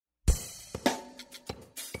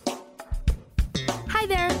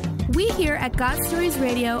We here at God Stories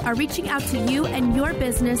Radio are reaching out to you and your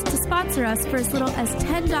business to sponsor us for as little as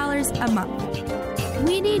 $10 a month.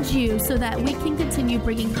 We need you so that we can continue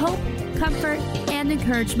bringing hope, comfort, and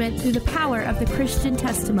encouragement through the power of the Christian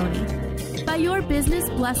testimony. By your business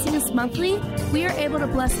blessing us monthly, we are able to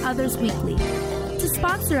bless others weekly. To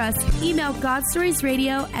sponsor us, email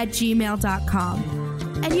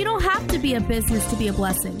godstoriesradio@gmail.com. And you don't have to be a business to be a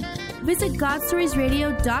blessing. Visit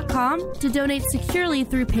godstoriesradio.com to donate securely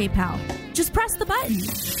through PayPal. Just press the button.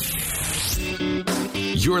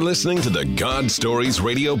 You're listening to the God Stories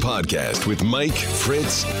Radio podcast with Mike,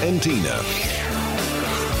 Fritz, and Tina.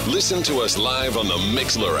 Listen to us live on the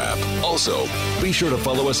Mixlr app. Also, be sure to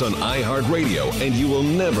follow us on iHeartRadio and you will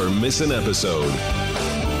never miss an episode.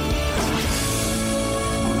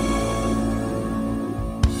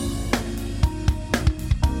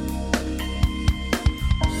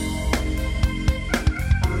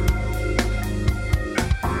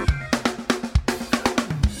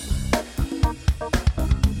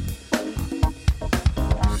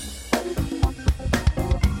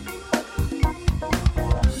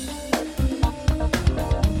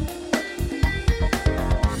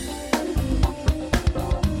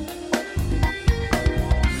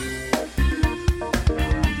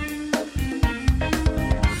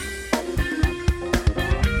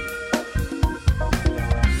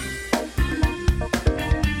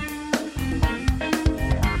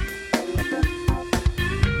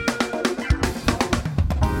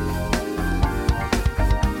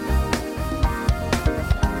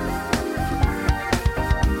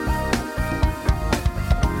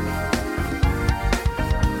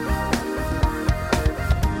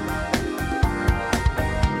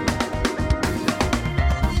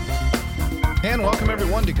 And welcome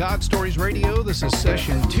everyone to God Stories Radio. This is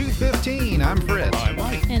session 215. I'm Fritz. I'm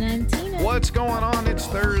Mike. And I'm Tina. What's going on? It's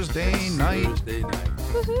Thursday night.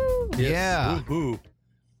 Woohoo! Yes, Yeah. Woohoo.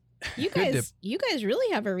 You guys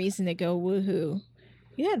really have a reason to go woohoo.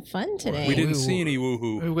 You had fun today. We didn't see any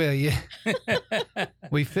woohoo. Well, yeah.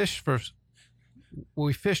 we fished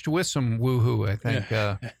with some woohoo, I think,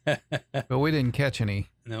 but we didn't catch any.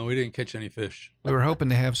 No, we didn't catch any fish. We were hoping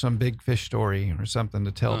to have some big fish story or something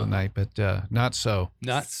to tell tonight, but not so.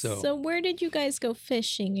 Not so. So where did you guys go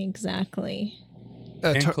fishing exactly?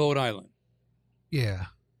 Anclote Island. Yeah.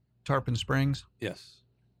 Tarpon Springs. Yes.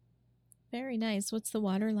 Very nice. What's the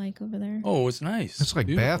water like over there? Oh, it's nice. It's like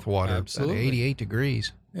Beautiful. bath water. Absolutely. At 88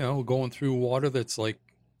 degrees. You know, going through water that's like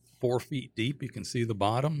 4 feet deep. You can see the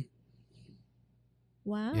bottom.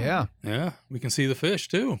 Wow. Yeah. Yeah. We can see the fish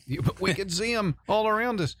too. We could see them all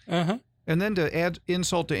around us. Uh-huh. And then to add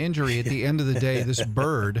insult to injury, at the end of the day, this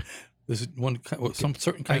bird, There's some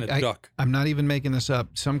certain kind of duck. I'm not even making this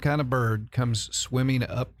up, some kind of bird comes swimming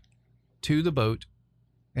up to the boat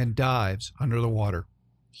and dives under the water.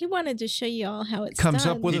 He wanted to show you all how it's Comes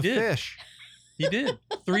done. up with He a did. fish. He did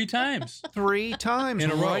 3 times. 3 times In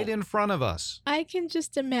a row. right in front of us. I can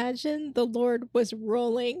just imagine the Lord was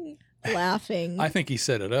rolling, laughing. I think he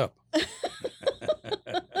set it up.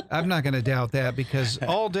 I'm not going to doubt that because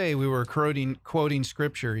all day we were quoting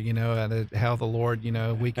scripture, and how the Lord,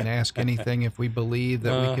 we can ask anything if we believe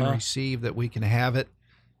that we can receive, that we can have it,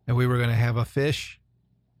 and we were going to have a fish.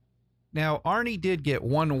 Now, Arnie did get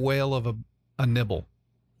one whale of a nibble.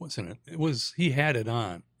 What's in it? He had it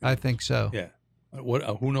on. I think so. Yeah. What?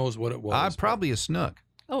 Who knows what it was? Probably a snook.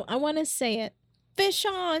 Oh, I want to say it. Fish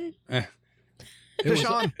on. Fish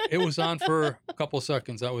on. It was on for a couple of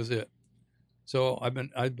seconds. That was it. So I've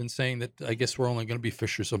been saying that I guess we're only going to be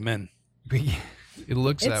fishers of men. It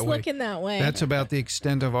looks that It's way. looking that way. That's about the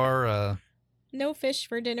extent of our. No fish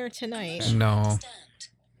for dinner tonight. No,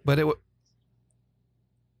 but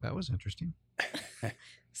that was interesting.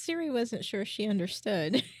 Siri wasn't sure she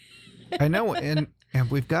understood. I know, and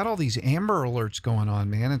we've got all these Amber Alerts going on,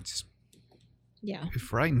 man. Yeah. It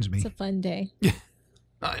frightens me. It's a fun day.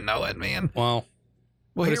 I know it, man. Well,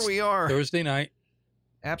 Well, here we are. Thursday night.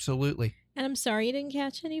 Absolutely. And I'm sorry you didn't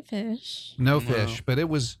catch any fish. No fish, but it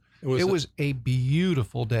was a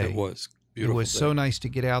beautiful day. It was beautiful. It was so nice to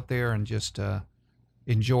get out there and just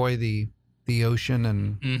enjoy the ocean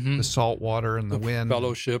and the salt water and the wind,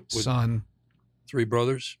 fellowship with sun. 3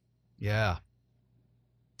 brothers. Yeah.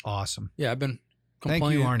 Awesome. Yeah, I've been Thank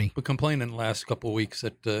complaining. you, Arnie. Been complaining the last couple of weeks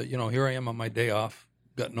that here I am on my day off,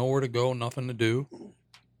 got nowhere to go, nothing to do,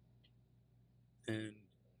 and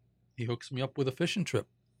he hooks me up with a fishing trip.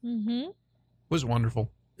 Mm-hmm. It was wonderful.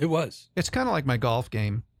 It was. It's kind of like my golf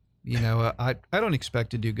game. I don't expect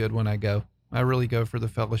to do good when I go. I really go for the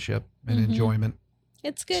fellowship and enjoyment.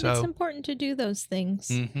 It's good. So- It's important to do those things.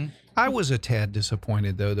 Mm-hmm. I was a tad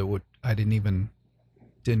disappointed though that I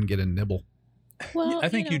didn't get a nibble. Well, I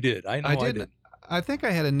think you did. I know I did. I think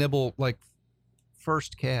I had a nibble like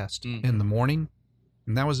first cast in the morning,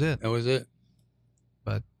 and that was it. That was it.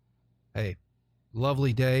 But hey,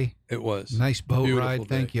 lovely day. It was. Nice boat Beautiful ride. day.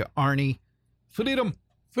 Thank you, Arnie. Freedom.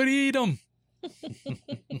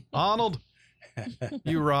 Arnold,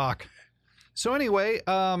 you rock. So anyway,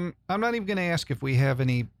 I'm not even going to ask if we have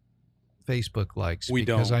any Facebook likes. We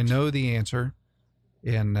don't. Because I know the answer,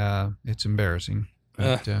 and it's embarrassing.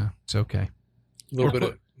 But it's okay. A little bit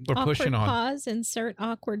of... We're pushing on. Pause. Insert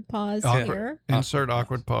awkward pause here. Insert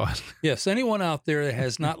awkward pause. Yes, anyone out there that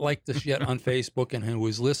has not liked us yet on Facebook and who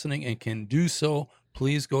is listening and can do so,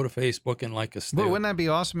 please go to Facebook and like us there. But wouldn't that be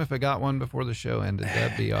awesome if I got one before the show ended?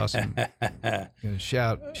 That'd be awesome.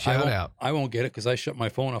 Shout out. I won't get it because I shut my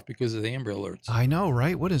phone off because of the Amber Alerts. I know,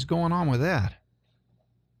 right? What is going on with that?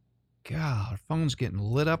 God, our phone's getting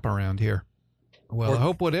lit up around here. Well, I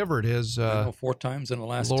hope whatever it is, 4 times in the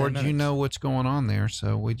last 10 Lord, minutes. you know what's going on there.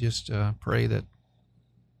 So we just pray that.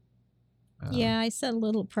 Yeah, I said a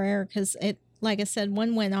little prayer because like I said,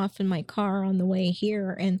 one went off in my car on the way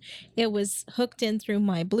here, and it was hooked in through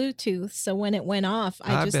my Bluetooth. So when it went off,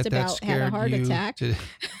 I just about had a heart attack.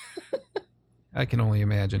 I can only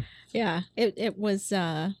imagine. Yeah, it was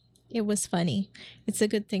funny. It's a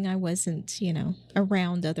good thing I wasn't,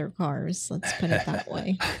 around other cars. Let's put it that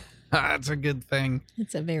way. That's a good thing.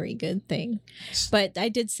 It's a very good thing. But I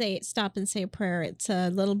did stop and say a prayer. It's a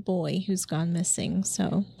little boy who's gone missing.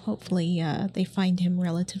 So hopefully they find him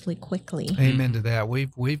relatively quickly. Amen to that.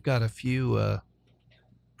 We've got a few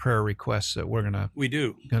prayer requests that we're gonna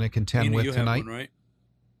contend Tina, with you tonight. Have one, right?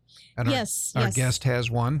 And our guest has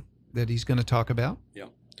one that he's going to talk about. Yeah.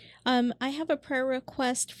 I have a prayer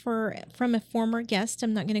request from a former guest.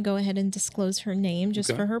 I'm not going to go ahead and disclose her name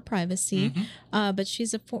just for her privacy. Mm-hmm. But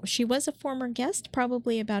she was a former guest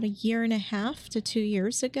probably about 1.5 to 2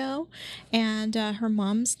 years ago. And her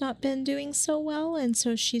mom's not been doing so well. And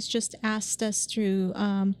so she's just asked us to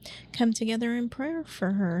come together in prayer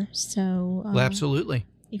for her. So absolutely.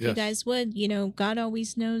 If you guys would, God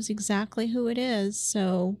always knows exactly who it is.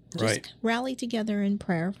 So just rally together in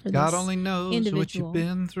prayer for God this only knows individual. what you've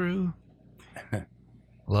been through.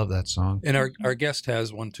 Love that song. And our guest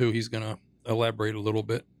has one too. He's going to elaborate a little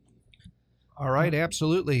bit. All right,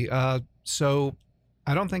 absolutely. So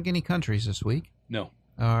I don't think any countries this week. No.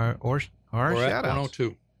 Or We're shout at outs.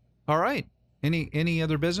 102. All right. Any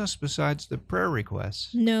other business besides the prayer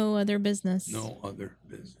requests? No other business. No other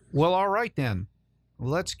business. Well, all right then.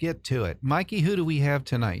 Let's get to it. Mikey, who do we have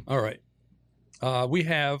tonight? All right. We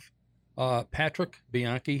have Patrick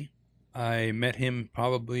Bianchi. I met him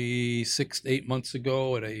probably 6 to 8 months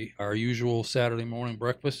ago at our usual Saturday morning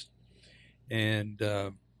breakfast. And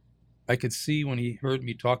I could see when he heard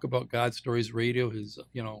me talk about God Stories Radio, I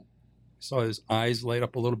saw his eyes light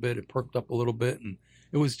up a little bit. It perked up a little bit. And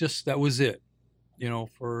it was that was it,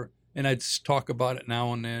 and I'd talk about it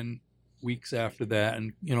now and then, weeks after that,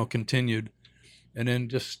 and, continued. And then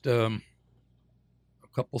just a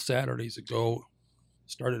couple Saturdays ago,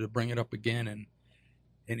 started to bring it up again, and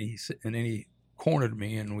then he cornered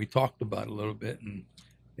me, and we talked about it a little bit,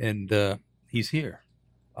 and he's here.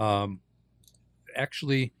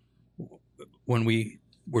 Actually, when we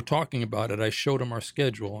were talking about it, I showed him our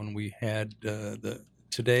schedule, and we had the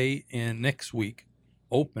today and next week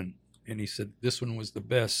open, and he said this one was the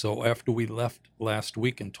best. So after we left last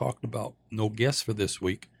week and talked about no guests for this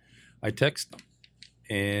week, I texted him.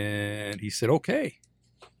 And he said, okay,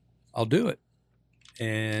 I'll do it.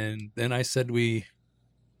 And then I said, we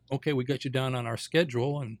got you down on our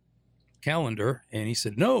schedule and calendar. And he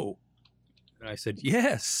said, no. And I said,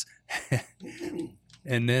 yes.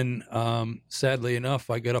 And then, sadly enough,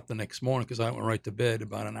 I got up the next morning because I went right to bed.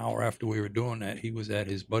 About an hour after we were doing that, he was at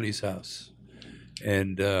his buddy's house.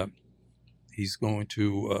 And he's going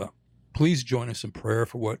to please join us in prayer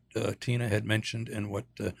for what Tina had mentioned and what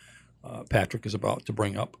Patrick is about to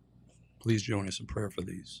bring up. Please join us in prayer for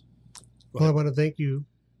these. Well, I want to thank you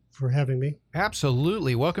for having me.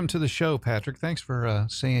 Absolutely. Welcome to the show, Patrick. Thanks for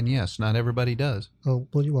saying yes. Not everybody does. Oh,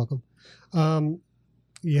 well, you're welcome.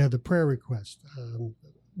 The prayer request.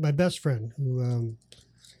 My best friend, who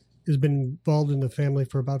has been involved in the family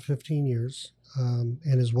for about 15 years, and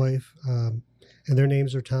his wife, and their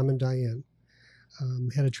names are Tom and Diane,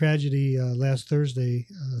 had a tragedy last Thursday.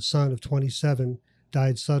 A son of 27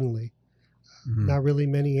 died suddenly. Mm-hmm. Not really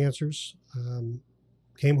many answers.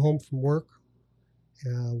 Came home from work,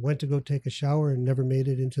 went to go take a shower and never made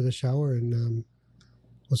it into the shower, and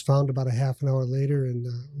was found about a half an hour later, and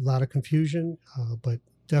a lot of confusion, but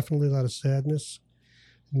definitely a lot of sadness.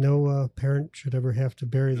 No parent should ever have to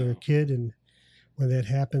bury their kid, and when that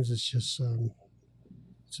happens, it's just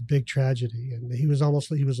it's a big tragedy. And he was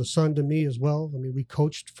a son to me as well. I mean, we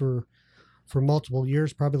coached for multiple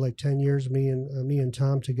years, probably like 10 years, me and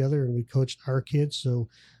Tom together, and we coached our kids. So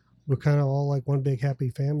we're kind of all like one big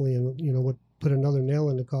happy family. And, you know, what put another nail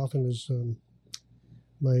in the coffin is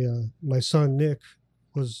my son, Nick,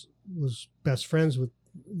 was best friends with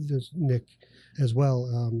this Nick as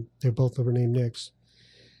well. They're both named Nicks.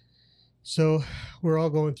 So we're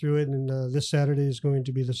all going through it, and this Saturday is going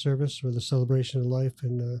to be the service for the celebration of life.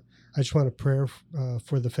 And I just want to pray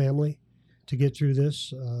for the family to get through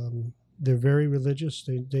this. They're very religious.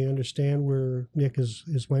 They understand where Nick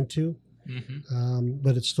is went to,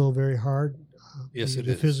 but it's still very hard. Yes, it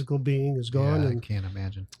is. The physical being is gone. Yeah, and I can't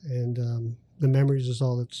imagine. And the memories is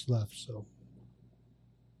all that's left. So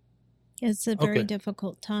it's a very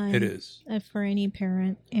difficult time. It is for any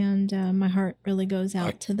parent, and my heart really goes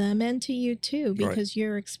out to them and to you too, because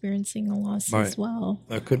you're experiencing a loss as well.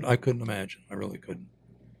 I couldn't imagine. I really couldn't.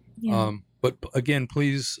 Yeah. But again,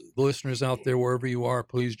 please, the listeners out there, wherever you are,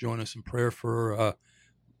 please join us in prayer for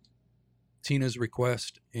Tina's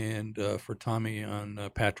request and for Tommy on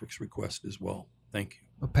Patrick's request as well. Thank you.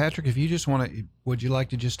 Well, Patrick, if you just want to, would you like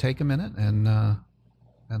to just take a minute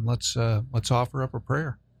and let's offer up a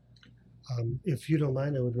prayer? If you don't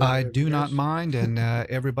mind, I do not mind, and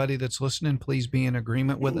everybody that's listening, please be in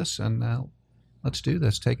agreement with us, and let's do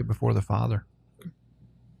this. Take it before the Father.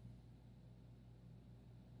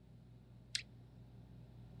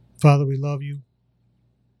 Father, we love you.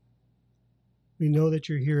 We know that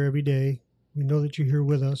you're here every day. We know that you're here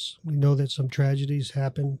with us. We know that some tragedies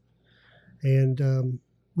happen, and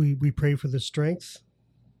we pray for the strength,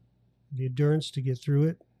 the endurance to get through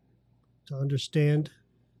it, to understand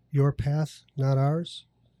your path, not ours.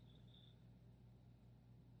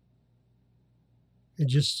 And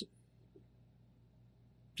just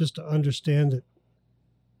to understand that,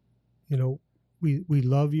 you know, we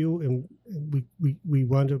love you, and we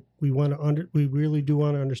really do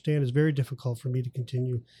want to understand. It's very difficult for me to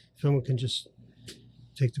continue. If someone can just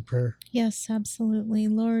take the prayer. Yes, absolutely.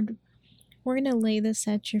 Lord, we're going to lay this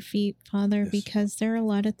at your feet, Father, because there are a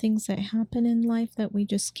lot of things that happen in life that we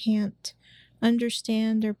just can't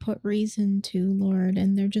understand or put reason to, Lord,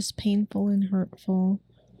 and they're just painful and hurtful.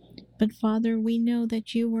 But Father, we know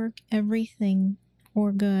that you work everything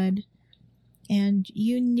for good, and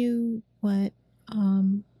you knew what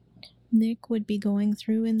Nick would be going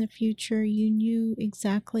through in the future. You knew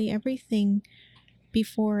exactly everything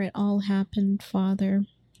before it all happened, Father,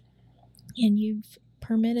 and you've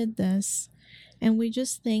permitted this. And we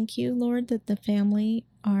just thank you, Lord, that the family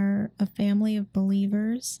are a family of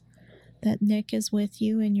believers, that Nick is with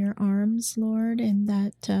you in your arms, Lord, and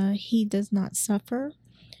that he does not suffer,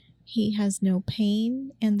 he has no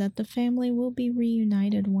pain, and that the family will be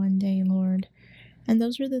reunited one day, Lord. And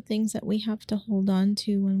those are the things that we have to hold on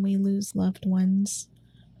to when we lose loved ones,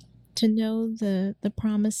 to know the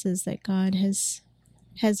promises that God has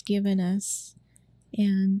given us.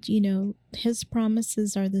 And, you know, his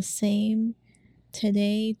promises are the same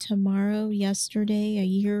today, tomorrow, yesterday, a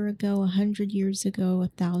year ago, 100 years ago,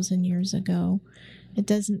 1,000 years ago. It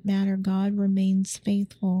doesn't matter. God remains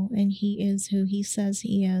faithful, and he is who he says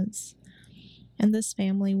he is. And this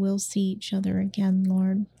family will see each other again,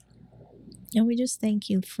 Lord. And we just thank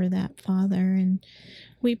you for that, Father. And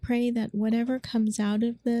we pray that whatever comes out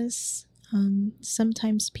of this,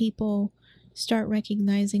 sometimes people start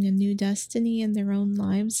recognizing a new destiny in their own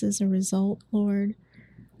lives as a result, Lord.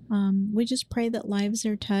 We just pray that lives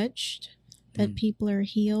are touched, that people are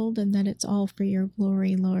healed, and that it's all for your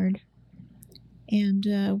glory, Lord.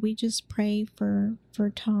 And we just pray for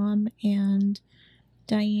Tom and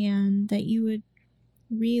Diane, that you would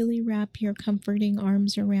really wrap your comforting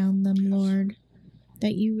arms around them, Lord,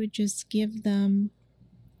 that you would just give them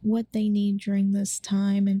what they need during this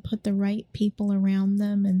time and put the right people around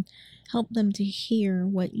them and help them to hear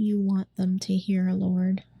what you want them to hear,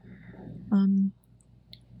 Lord.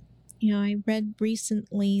 You know, I read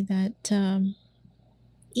recently that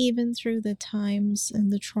even through the times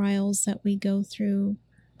and the trials that we go through,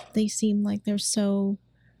 they seem like they're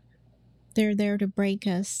there to break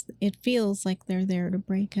us. It feels like they're there to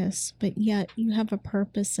break us, but yet you have a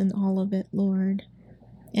purpose in all of it, Lord.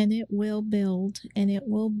 And it will build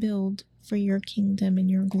for your kingdom and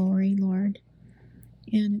your glory, Lord.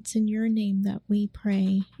 And it's in your name that we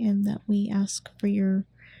pray and that we ask for your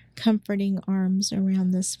comforting arms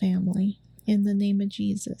around this family. In the name of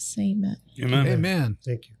Jesus, amen. Amen. Amen.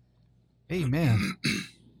 Thank you. Amen.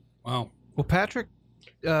 Wow. Well, Patrick,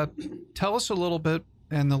 tell us a little bit,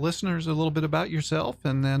 and the listeners a little bit about yourself,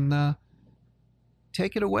 and then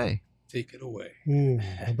take it away. Take it away.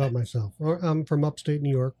 About myself. I'm from upstate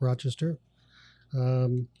New York, Rochester.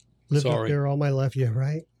 Lived up there all my life. Yeah,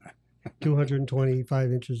 right.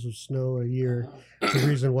 225 inches of snow a year. The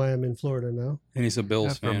reason why I'm in Florida now. And he's a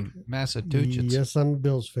Bills fan. From Massachusetts. Yes, I'm a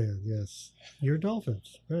Bills fan. Yes. You're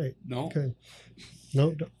Dolphins, right? No. Okay.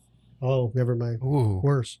 No. Oh, never mind. Ooh.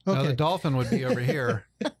 Worse. Okay. No, the dolphin would be over here.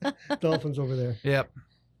 Dolphins over there. Yep.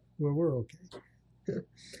 Well, we're okay.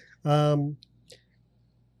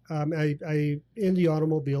 I in the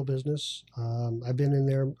automobile business. I've been in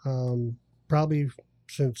there probably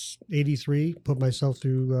since '83. Put myself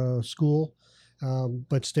through school,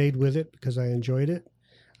 but stayed with it because I enjoyed it.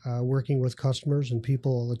 Working with customers and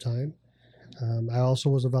people all the time. I also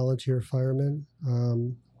was a volunteer fireman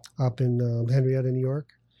up in Henrietta, New York,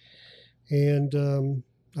 and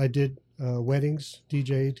I did weddings,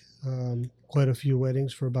 DJ'd quite a few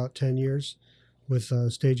weddings for about 10 years with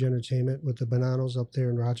stage entertainment with the Bonanos up there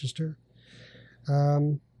in Rochester.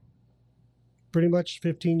 Pretty much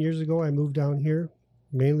 15 years ago, I moved down here,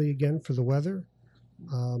 mainly again for the weather.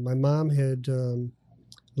 My mom had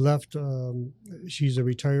left. She's a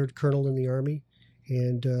retired colonel in the Army,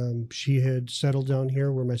 and she had settled down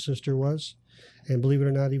here where my sister was. And believe it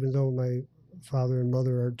or not, even though my father and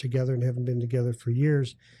mother are together and haven't been together for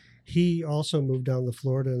years, he also moved down to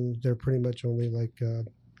Florida, and they're pretty much only like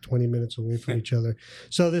 20 minutes away from each other.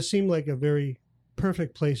 So this seemed like a very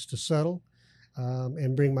perfect place to settle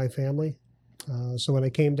and bring my family. So when I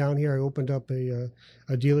came down here, I opened up a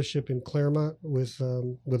dealership in Claremont with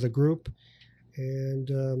a group, and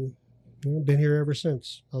been here ever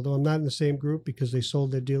since. Although I'm not in the same group because they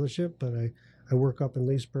sold their dealership, but I work up in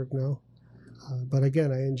Leesburg now. But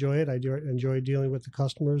again, I enjoy it. I enjoy dealing with the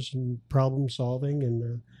customers and problem solving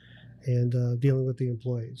and dealing with the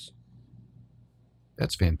employees.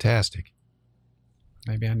 That's fantastic.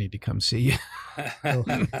 Maybe I need to come see you.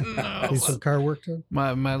 Need some car work done?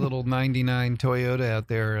 My little 99 Toyota out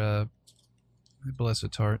there, bless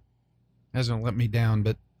its heart, hasn't let me down,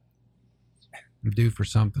 but I'm due for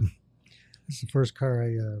something. It's the first car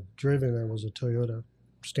I driven. I was a Toyota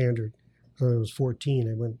Standard. When I was 14,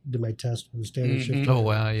 I did my test with the Standard shift. Oh,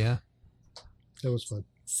 wow, yeah. That was fun.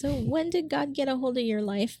 So when did God get a hold of your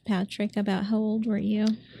life, Patrick? About how old were you?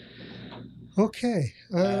 Okay.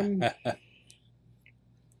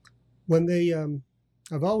 When they,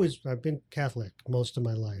 I've been Catholic most of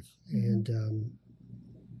my life, and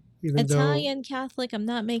even Italian Catholic, I'm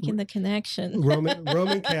not making the connection. Roman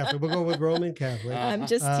Catholic, we'll go with Roman Catholic. I'm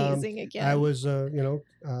just teasing again. I was,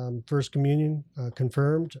 First Communion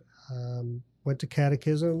confirmed, went to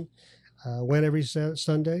catechism, went every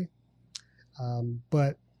Sunday,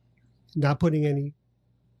 but not putting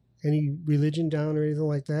any religion down or anything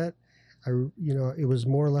like that. It was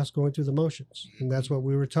more or less going through the motions, and that's what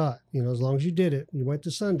we were taught. As long as you did it, you went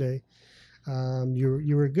to Sunday,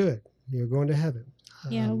 you were good. You were going to heaven.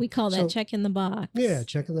 Yeah, we call that checking the box. Yeah,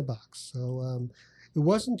 checking the box. So it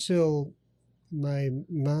wasn't until my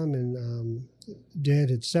mom and dad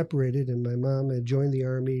had separated, and my mom had joined the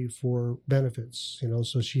Army for benefits.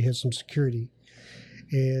 So she had some security,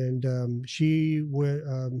 and she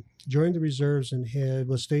joined the reserves and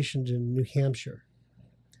was stationed in New Hampshire.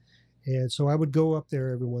 And so I would go up there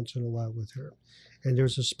every once in a while with her. And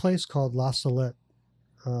there's this place called La Salette,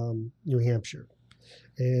 New Hampshire.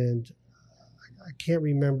 And I can't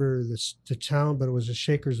remember the town, but it was a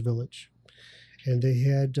Shaker's Village. And they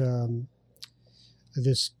had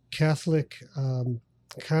this Catholic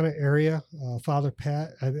kind of area. Father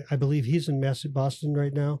Pat, I believe he's in Boston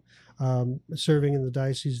right now, serving in the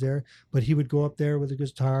diocese there. But he would go up there with a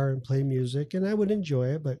guitar and play music, and I would enjoy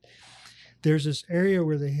it. But there's this area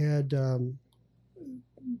where they had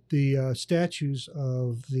the statues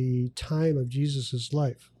of the time of Jesus's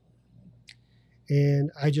life. And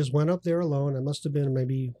I just went up there alone. I must have been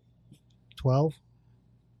maybe 12,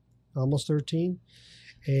 almost 13.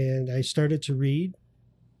 And I started to read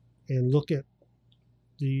and look at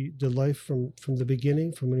the life from the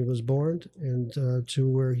beginning, from when he was born and to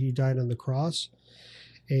where he died on the cross.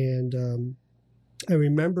 And I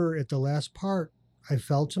remember at the last part, I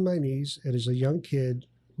fell to my knees as a young kid,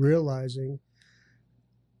 realizing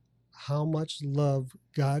how much love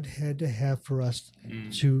God had to have for us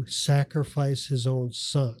to sacrifice his own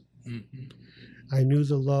son. Mm-hmm. I knew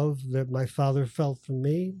the love that my father felt for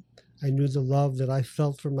me. I knew the love that I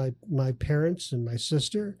felt for my parents and my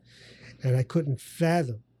sister. And I couldn't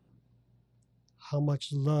fathom how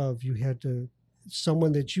much love you had to,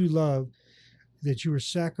 someone that you love, that you were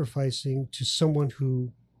sacrificing to someone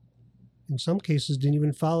who, in some cases, didn't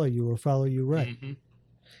even follow you or follow you right. Mm-hmm.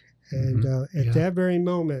 And at that very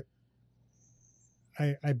moment,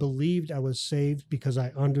 I believed I was saved because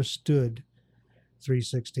I understood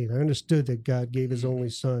 3:16. I understood that God gave his only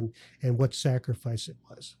son and what sacrifice it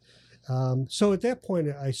was. So at that point,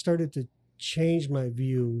 I started to change my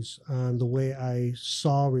views on the way I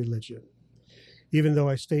saw religion. Even though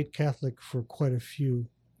I stayed Catholic for quite a few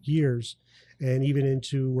years, and even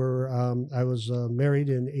into where I was married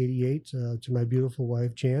in '88 to my beautiful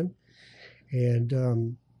wife, Jan.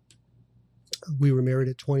 And we were married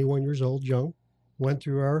at 21 years old, young. Went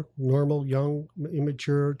through our normal, young,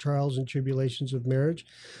 immature trials and tribulations of marriage.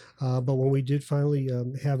 But when we did finally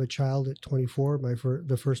have a child at 24,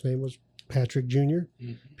 the first name was Patrick Jr.,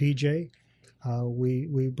 PJ.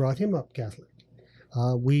 We brought him up Catholic.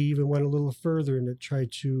 We even went a little further and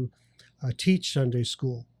tried to teach Sunday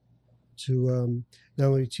school, to not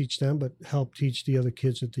only teach them but help teach the other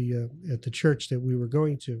kids at the church that we were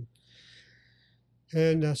going to.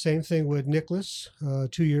 And same thing with Nicholas.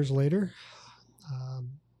 2 years later,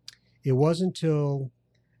 it wasn't until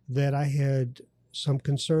that I had some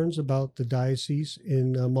concerns about the diocese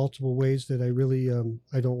in multiple ways that I really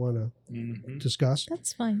I don't want to discuss.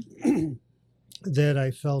 That's fine. That I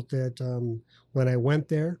felt that when I went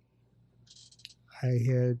there, I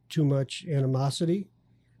had too much animosity,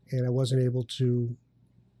 and I wasn't able to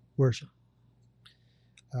worship.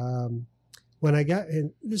 When I got,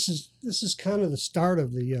 and this is kind of the start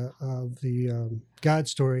of the God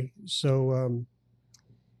story. So,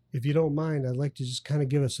 if you don't mind, I'd like to just kind of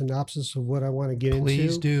give a synopsis of what I want to get into.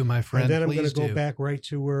 Please do, my friend. And then I'm going to Please go do. back right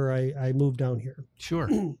to where I moved down here. Sure.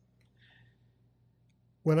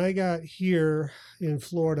 When I got here in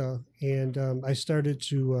Florida, and I started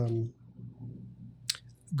to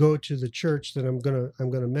go to the church that I'm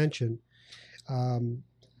gonna mention,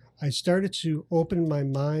 I started to open my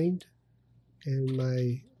mind and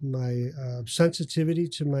my sensitivity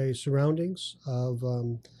to my surroundings of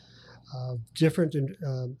different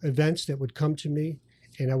events that would come to me,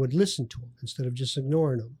 and I would listen to them instead of just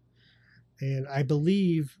ignoring them. And I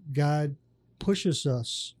believe God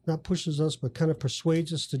not pushes us, but kind of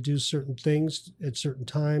persuades us to do certain things at certain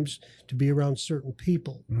times, to be around certain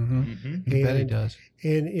people. You bet he does.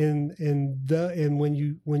 And when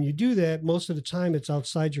you do that, most of the time it's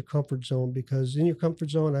outside your comfort zone, because in your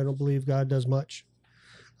comfort zone, I don't believe God does much.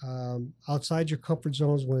 Outside your comfort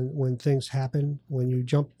zones, when things happen, when you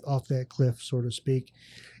jump off that cliff, so to speak,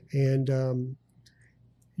 and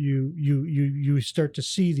you start to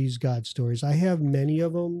see these God stories. I have many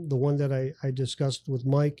of them. The one that I discussed with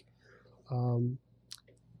Mike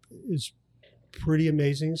is pretty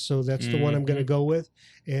amazing. So that's the one I'm going to go with.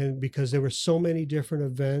 And because there were so many different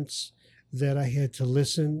events that I had to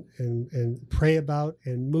listen and pray about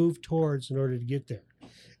and move towards in order to get there.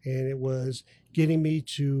 And it was getting me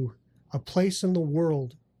to a place in the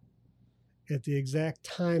world at the exact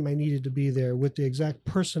time I needed to be there, with the exact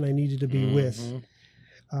person I needed to be with.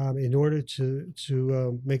 In order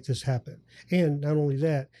to make this happen. And not only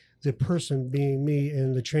that, the person being me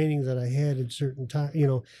and the training that I had at certain time,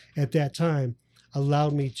 at that time,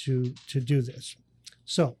 allowed me to do this.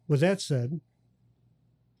 So with that said,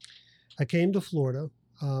 I came to Florida,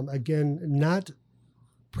 again, not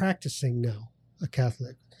practicing now a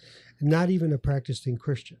Catholic, not even a practicing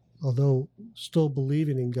Christian, although still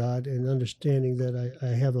believing in God and understanding that I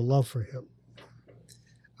have a love for him.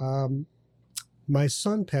 My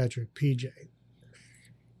son, Patrick, PJ,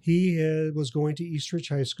 he was going to Eastridge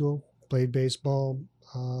High School, played baseball,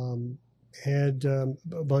 had a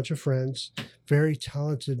bunch of friends, very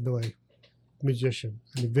talented boy, musician,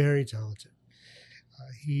 very talented.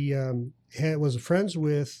 He was friends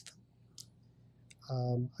with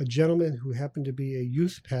a gentleman who happened to be a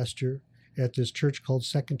youth pastor at this church called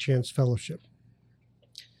Second Chance Fellowship.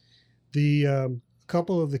 The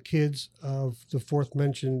couple of the kids of the fourth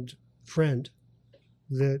mentioned friend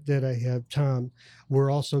that I have, Tom,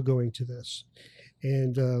 were also going to this.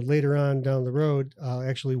 And later on down the road,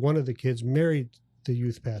 actually one of the kids married the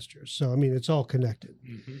youth pastor. So, I mean, it's all connected.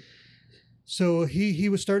 So he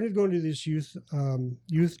was starting to go to this youth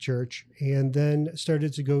church, and then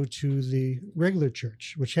started to go to the regular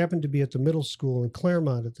church, which happened to be at the middle school in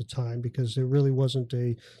Claremont at the time, because there really wasn't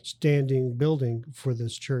a standing building for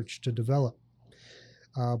this church to develop.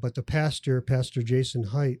 But the pastor, Pastor Jason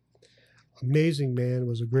Height, amazing man,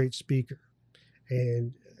 was a great speaker,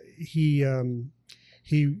 and he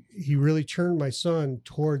really turned my son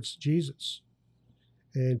towards Jesus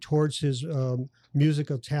and towards his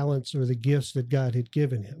musical talents, or the gifts that God had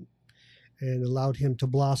given him, and allowed him to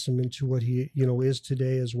blossom into what he is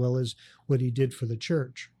today, as well as what he did for the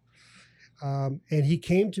church. And he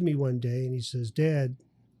came to me one day and he says, "Dad,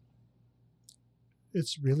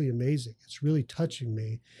 it's really amazing. It's really touching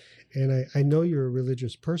me. And I know you're a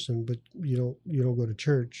religious person, but you don't go to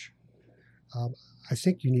church. I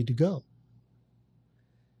think you need to go.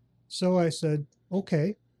 So I said,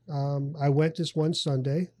 okay. I went this one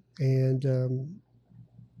Sunday, and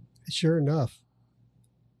sure enough,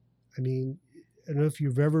 I mean, I don't know if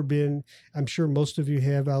you've ever been, I'm sure most of you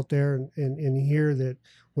have out there and hear that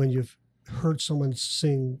when you've heard someone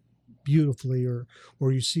sing beautifully or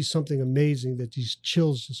you see something amazing, that these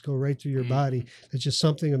chills just go right through your body, that just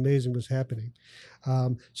something amazing was happening.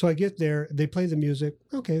 So I get there, they play the music.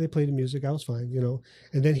 Okay, they played the music. I was fine,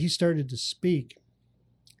 and then he started to speak,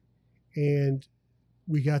 and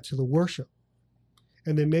we got to the worship.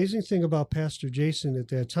 And the amazing thing about Pastor Jason at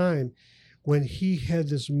that time, when he had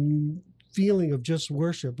this feeling of just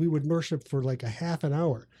worship, we would worship for like a half an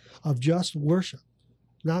hour of just worship,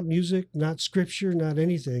 not music, not scripture, not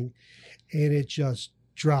anything. And it just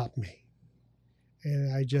dropped me.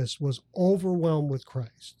 And I just was overwhelmed with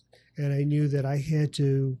Christ. And I knew that I had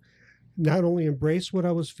to not only embrace what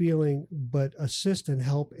I was feeling, but assist and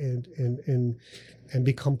help and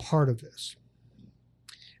become part of this.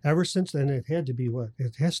 Ever since then, it had to be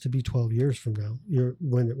it has to be 12 years from now,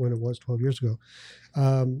 when it was 12 years ago.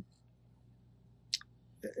 And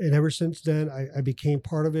ever since then, I became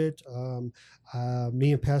part of it.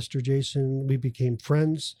 Me and Pastor Jason, we became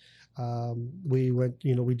friends. We went,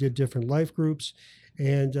 we did different life groups.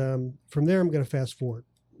 And from there, I'm going to fast forward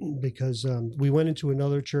because we went into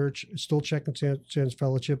another church, still Checking Sands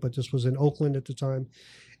Fellowship, but this was in Oakland at the time.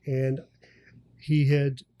 And he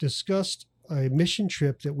had discussed a mission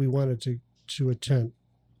trip that we wanted to attend.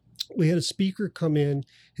 We had a speaker come in.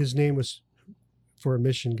 His name was, for a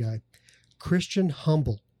mission guy, Christian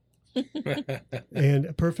Humble. And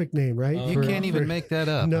a perfect name, right? You can't even make that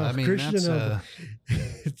up. No, I mean, Christian Humble.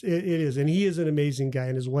 It is. And he is an amazing guy,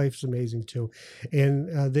 and his wife's amazing too.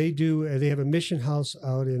 And they have a mission house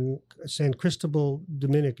out in San Cristobal,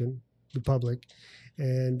 Dominican Republic.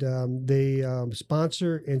 And they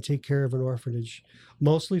sponsor and take care of an orphanage,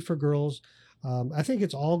 mostly for girls. I think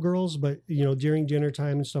it's all girls, but during dinner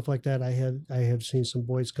time and stuff like that, I have seen some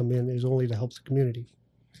boys come in. It's only to help the community.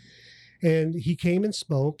 And he came and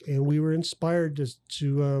spoke, and we were inspired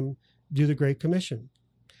to do the Great Commission.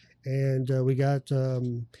 And we got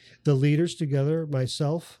the leaders together,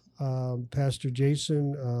 myself, Pastor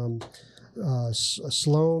Jason,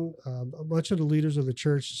 Sloan, a bunch of the leaders of the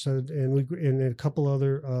church said, and a couple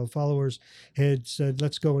other followers had said,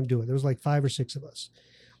 let's go and do it. There was like 5 or 6 of us.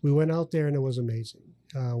 We went out there, and it was amazing.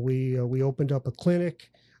 We opened up a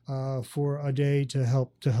clinic for a day to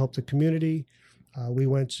help the community. We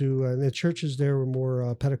went to the churches there were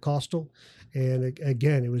more Pentecostal, and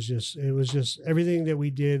again, it was just everything that we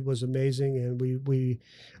did was amazing. And we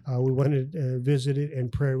went and visited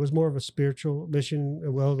and prayed. It was more of a spiritual mission,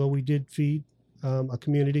 although we did feed a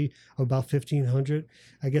community of about 1,500.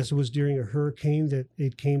 I guess it was during a hurricane that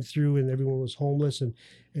it came through, and everyone was homeless, and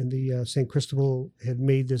the San Cristobal had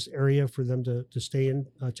made this area for them to stay in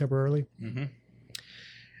temporarily. Mm-hmm.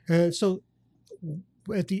 And so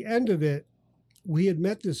at the end of it, we had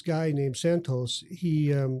met this guy named Santos.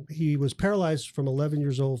 He was paralyzed from 11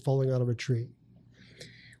 years old, falling out of a tree.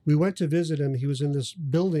 We went to visit him. He was in this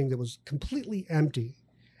building that was completely empty,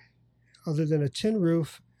 other than a tin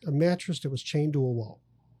roof, a mattress that was chained to a wall.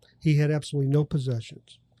 He had absolutely no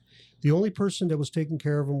possessions. The only person that was taking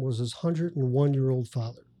care of him was his 101-year-old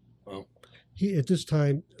father. Wow. At this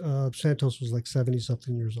time, Santos was like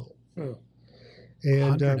 70-something years old. Oh.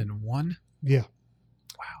 And 101? Yeah.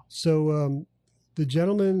 Wow. So the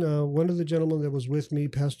gentleman, one of the gentlemen that was with me,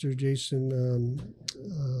 Pastor Jason,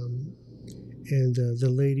 and the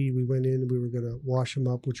lady, we went in and we were going to wash him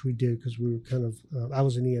up, which we did because we were kind of, I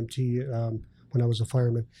was an EMT when I was a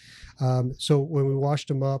fireman. So when we washed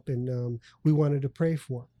him up, and we wanted to pray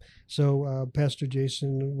for him. So Pastor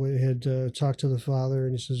Jason had talked to the father,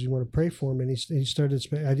 and he says, you want to pray for him? And he started,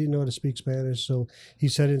 I didn't know how to speak Spanish, so he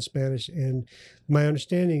said in Spanish. And my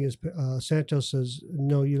understanding is Santos says,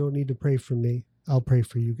 no, you don't need to pray for me. I'll pray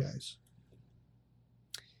for you guys.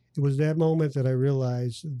 It was that moment that I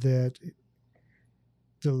realized that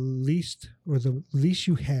the least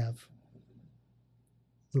you have,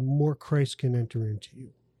 the more Christ can enter into you.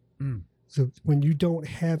 Mm. So when you don't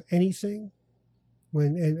have anything,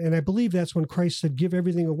 and I believe that's when Christ said, give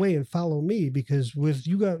everything away and follow me, because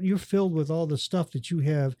you're filled with all the stuff that you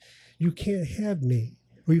have, you can't have me,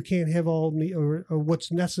 or you can't have all me, or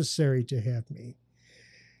what's necessary to have me.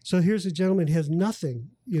 So here's a gentleman who has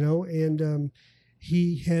nothing, and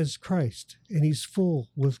he has Christ, and he's full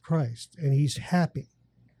with Christ, and he's happy.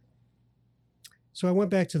 So I went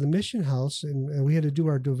back to the mission house, and we had to do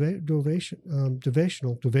our devotional.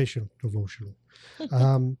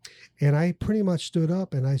 And I pretty much stood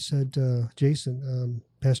up and I said, Jason,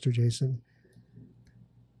 Pastor Jason,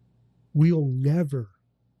 we will never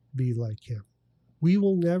be like him. We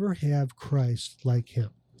will never have Christ like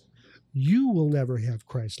him. You will never have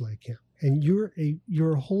Christ like him. And you're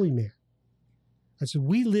a holy man. I said,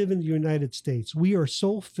 we live in the United States. We are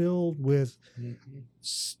so filled with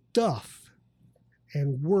stuff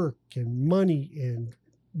and work and money and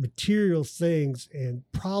material things and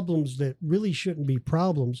problems that really shouldn't be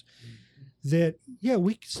problems. That, yeah,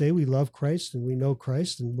 we can say we love Christ and we know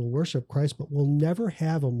Christ and we'll worship Christ, but we'll never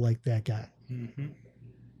have him like that guy. Mm-hmm.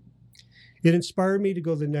 It inspired me to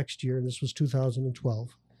go the next year, and this was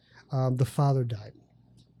 2012. The father died.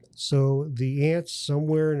 So the aunts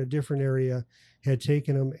somewhere in a different area had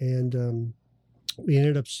taken him, and we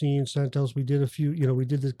ended up seeing Santos. We did a few, we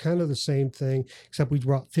did kind of the same thing, except we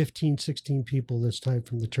brought 15, 16 people this time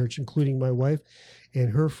from the church, including my wife and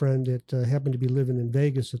her friend that happened to be living in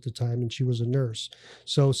Vegas at the time, and she was a nurse.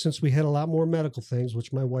 So since we had a lot more medical things,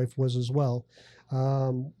 which my wife was as well,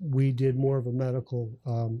 we did more of a medical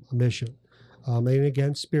mission. And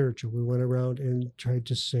again, spiritual. We went around and tried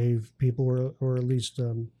to save people or at least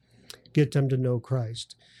get them to know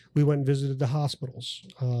Christ. We went and visited the hospitals.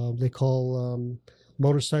 They call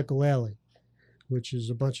Motorcycle Alley, which is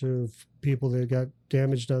a bunch of people that got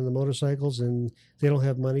damaged on the motorcycles and they don't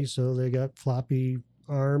have money, so they got floppy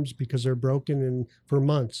arms because they're broken and for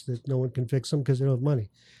months that no one can fix them because they don't have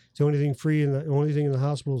money. The only thing in the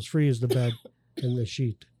hospital is free is the bed and the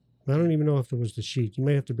sheet. I don't even know if there was the sheet. You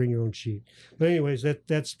may have to bring your own sheet. But anyways,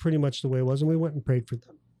 that's pretty much the way it was, and we went and prayed for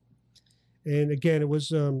them. And again, it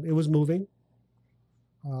was moving.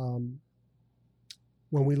 When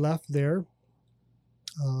we left there,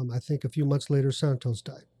 I think a few months later, Santos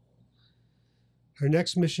died. Our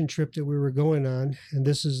next mission trip that we were going on, and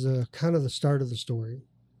this is kind of the start of the story,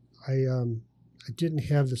 I didn't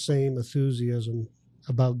have the same enthusiasm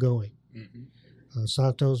about going. Mm-hmm.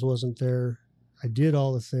 Santos wasn't there. I did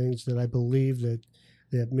all the things that I believe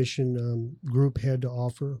that mission group had to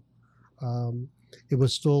offer. It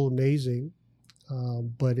was still amazing,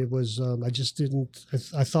 but it was, I just didn't,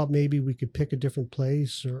 I thought maybe we could pick a different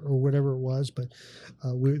place or whatever it was, but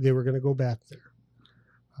they were going to go back there.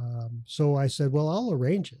 So I said, well, I'll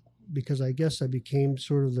arrange it, because I guess I became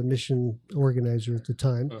sort of the mission organizer at the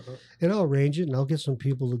time, and I'll arrange it and I'll get some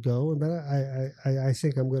people to go. But I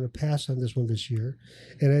think I'm going to pass on this one this year,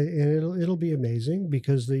 and it'll be amazing,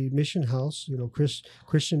 because the mission house,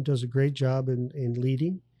 Christian does a great job in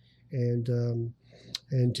leading and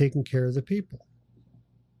taking care of the people.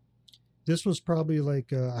 This was probably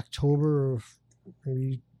like October of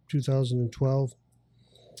maybe 2012,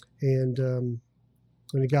 and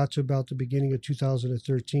when it got to about the beginning of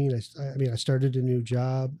 2013, I started a new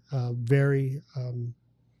job, had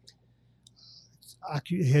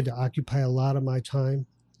to occupy a lot of my time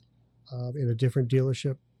in a different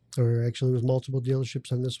dealership, or actually it was multiple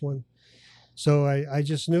dealerships on this one. So I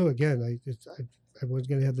just knew, again, I wasn't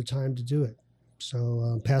going to have the time to do it.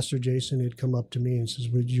 So Pastor Jason had come up to me and says,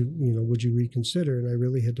 would you reconsider? And I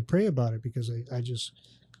really had to pray about it, because I just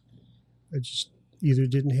either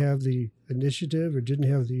didn't have the initiative or didn't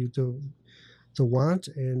have the want,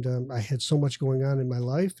 and I had so much going on in my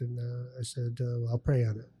life, and I said, I'll pray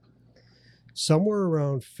on it. Somewhere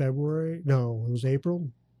around it was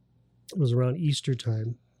April. It was around Easter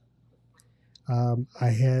time. I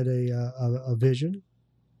had a vision.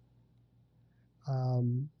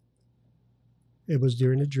 It was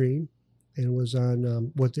during a dream. It was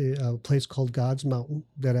on a place called God's Mountain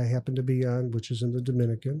that I happened to be on, which is in the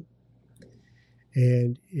Dominican.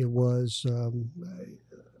 And it was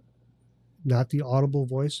not the audible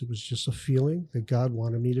voice. It was just a feeling that God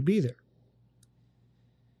wanted me to be there.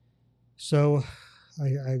 So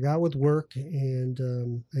I got with work, and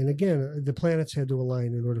again, the planets had to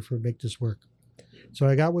align in order for me to make this work. So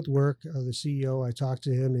I got with work. The CEO, I talked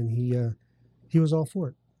to him, and he was all for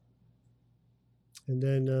it. And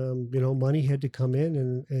then, money had to come in,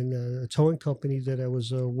 and a towing company that I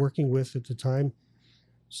was working with at the time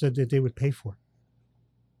said that they would pay for it.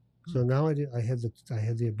 So now I had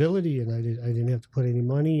the ability, and I didn't have to put any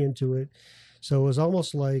money into it. So it was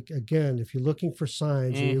almost like, again, if you're looking for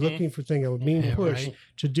signs and you're looking for things, I was being pushed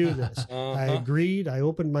to do this. I agreed. I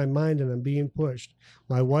opened my mind, and I'm being pushed.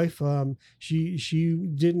 My wife, she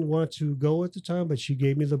didn't want to go at the time, but she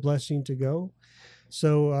gave me the blessing to go.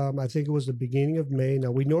 So I think it was the beginning of May.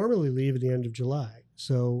 Now, we normally leave at the end of July.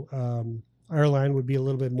 So our line would be a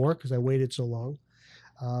little bit more because I waited so long.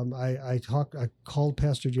 I called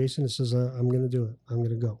Pastor Jason and says, I'm going to do it. I'm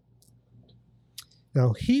going to go.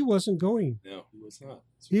 Now, he wasn't going. No, he was not.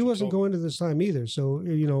 He wasn't going to this time either. So,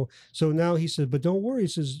 so now he said, but don't worry. He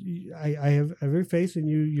says, I have every faith in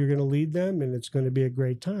you. You're going to lead them, and it's going to be a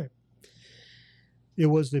great time. It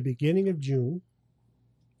was the beginning of June,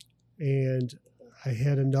 and I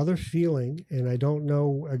had another feeling, and I don't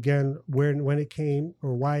know, again, when it came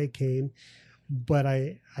or why it came, but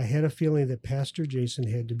I had a feeling that Pastor Jason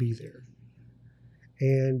had to be there.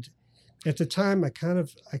 And at the time, I kind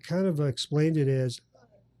of explained it as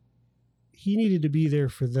he needed to be there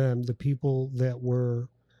for them, the people that were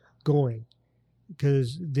going,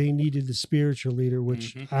 because they needed the spiritual leader,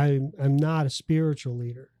 which I'm not a spiritual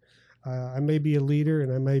leader. I may be a leader,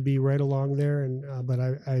 and I may be right along there, but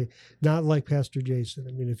I not like Pastor Jason.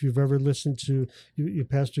 I mean, if you've ever listened to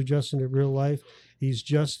Pastor Justin in real life, he's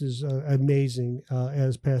just as amazing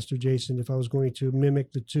as Pastor Jason. If I was going to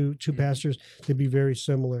mimic the two pastors, they'd be very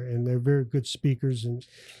similar, and they're very good speakers, and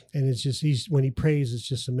it's just when he prays, it's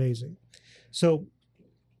just amazing. So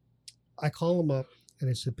I call him up, and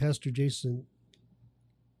I said, Pastor Jason,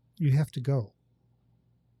 you have to go.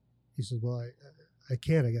 He said, well, I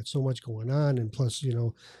can't. I got so much going on, and plus,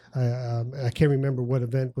 I can't remember what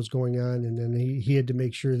event was going on, and then he had to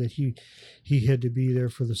make sure that he had to be there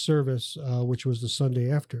for the service, which was the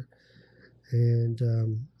Sunday after. And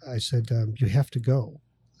I said, you have to go.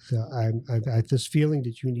 So I have this feeling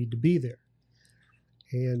that you need to be there,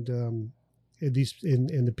 and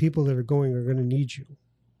the people that are going are going to need you,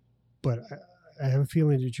 but I have a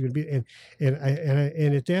feeling that you're going to be.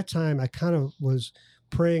 And at that time, I kind of was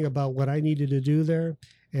praying about what I needed to do there.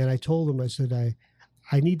 And I told him, I said,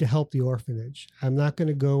 I need to help the orphanage. I'm not going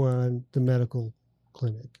to go on the medical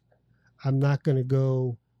clinic. I'm not going to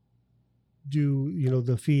go do,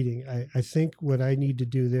 the feeding. I think what I need to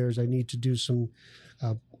do there is I need to do some,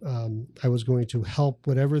 I was going to help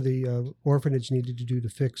whatever the orphanage needed to do to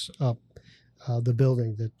fix up the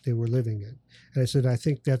building that they were living in. And I said, I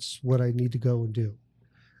think that's what I need to go and do.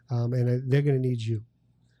 And they're going to need you.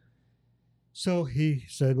 So he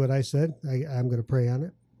said what I said. I'm going to pray on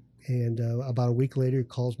it. And about a week later, he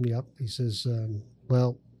calls me up. He says,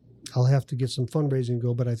 well, I'll have to get some fundraising to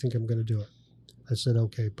go, but I think I'm going to do it. I said,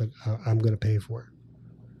 okay, but I'm going to pay for it.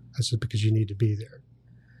 I said, because you need to be there.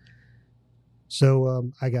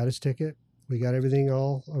 So I got his ticket. We got everything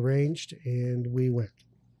all arranged, and we went.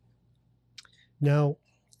 Now,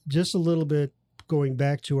 just a little bit going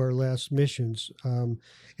back to our last missions,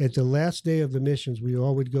 at the last day of the missions, we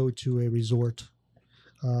all would go to a resort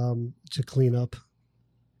to clean up,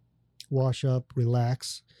 wash up,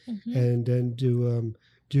 relax, and then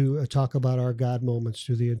do talk about our God moments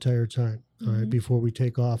through the entire time, all right, before we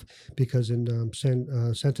take off. Because in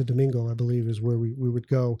Santo Domingo, I believe, is where we would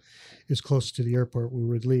go, is close to the airport. We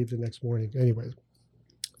would leave the next morning. Anyway,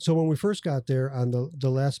 so when we first got there on the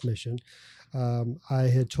last mission, I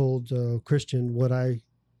had told Christian what I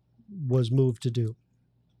was moved to do.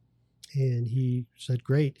 And he said,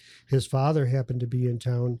 great. His father happened to be in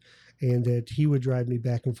town, and that he would drive me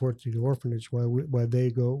back and forth to the orphanage while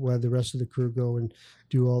the rest of the crew go and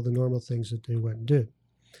do all the normal things that they went and did.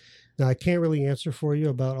 Now, I can't really answer for you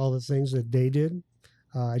about all the things that they did.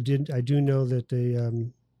 I do know that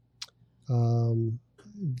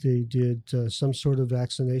they did some sort of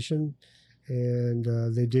vaccination, and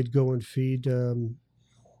they did go and feed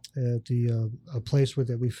at a place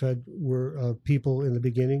that we fed were people in the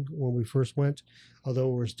beginning when we first went,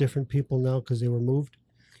 although it was different people now because they were moved.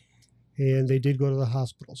 And they did go to the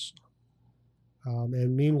hospitals.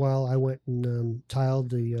 And meanwhile, I went and tiled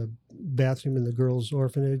the bathroom in the girls'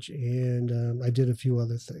 orphanage, and I did a few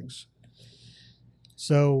other things.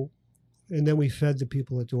 So, and then we fed the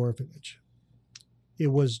people at the orphanage.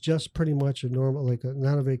 It was just pretty much a normal,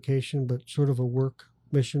 not a vacation, but sort of a work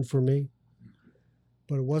mission for me.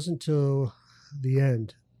 But it wasn't until the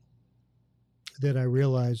end that I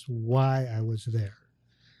realized why I was there.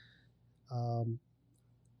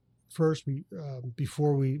 First,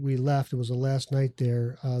 before we left, it was the last night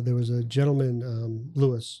there. There was a gentleman,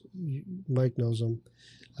 Lewis, Mike knows him,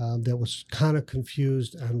 that was kind of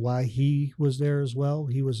confused on why he was there as well.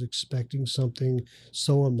 He was expecting something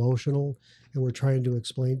so emotional, and we're trying to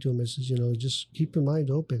explain to him. I says, just keep your mind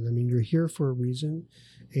open. I mean, you're here for a reason,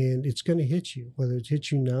 and it's going to hit you, whether it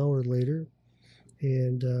hits you now or later.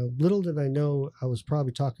 And little did I know, I was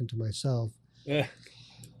probably talking to myself. Yeah.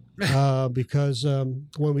 Because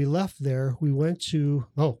when we left there, we went to,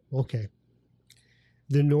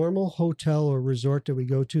 the normal hotel or resort that we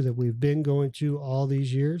go to, that we've been going to all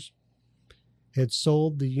these years, had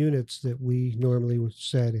sold the units that we normally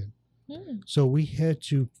sat in. So we had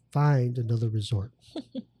to find another resort.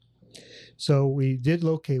 So we did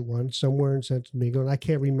locate one somewhere in Santo Domingo, and I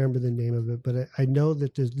can't remember the name of it, but I know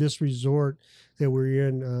that this resort that we're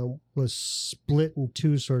in was split in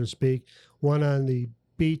two, so to speak, one on the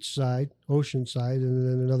beach side, ocean side, and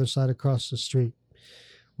then another side across the street.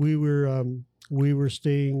 We were we were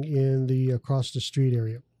staying in the across the street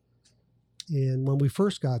area. And when we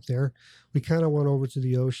first got there, we kind of went over to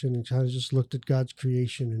the ocean and kind of just looked at God's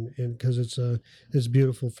creation, and because it's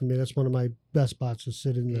beautiful for me. That's one of my best spots, to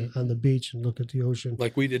sit on the beach and look at the ocean,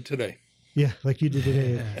 like we did today. Yeah, like you did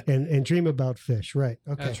today, and dream about fish. Right?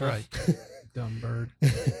 Okay, that's right. Dumb bird.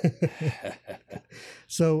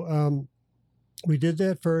 So we did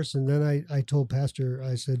that first, and then I told Pastor,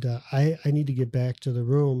 I said I need to get back to the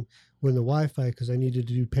room with the Wi-Fi because I needed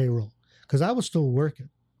to do payroll because I was still working.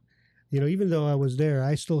 You know, even though I was there,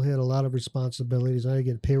 I still had a lot of responsibilities. I had to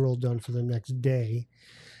get payroll done for the next day.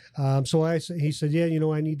 So he said, yeah, you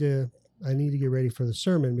know, I need to get ready for the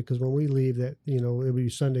sermon because when we leave, that, you know, it'll be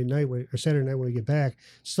Sunday night or Saturday night when we get back.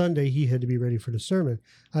 Sunday he had to be ready for the sermon.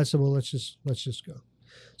 I said, well, let's just go.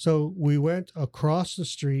 So we went across the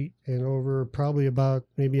street and over probably about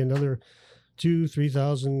maybe another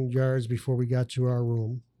 2,000-3,000 yards before we got to our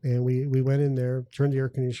room, and we went in there, turned the air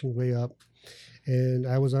conditioning way up. And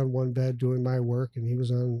I was on one bed doing my work, and he was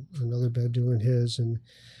on another bed doing his. And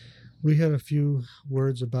we had a few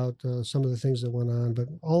words about some of the things that went on. But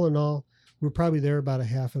all in all, we were probably there about a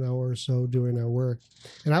half an hour or so doing our work.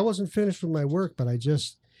 And I wasn't finished with my work, but I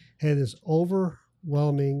just had this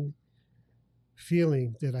overwhelming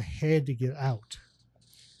feeling that I had to get out.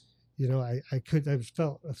 You know, I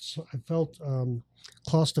felt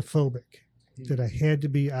claustrophobic, that I had to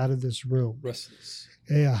be out of this room. Restless.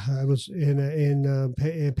 Yeah, I was,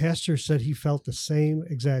 and Pastor said he felt the same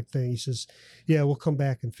exact thing. He says, yeah, we'll come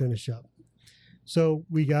back and finish up. So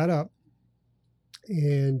we got up,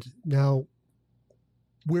 and now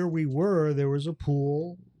where we were, there was a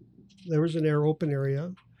pool, there was an open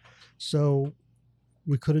area, so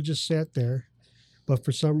we could have just sat there, but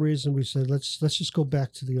for some reason we said, let's just go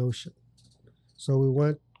back to the ocean. So we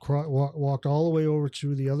walked all the way over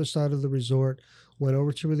to the other side of the resort, went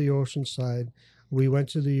over to the ocean side. We went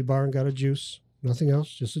to the bar and got a juice, nothing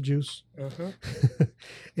else, just a juice. Uh-huh.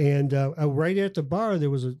 And right at the bar, there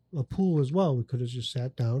was a pool as well. We could have just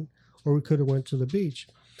sat down, or we could have went to the beach.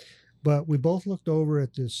 But we both looked over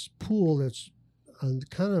at this pool that's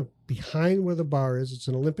kind of behind where the bar is. It's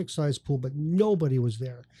an Olympic-sized pool, but nobody was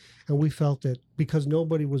there. And we felt that because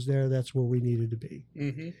nobody was there, that's where we needed to be.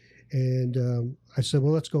 Mm-hmm. And I said,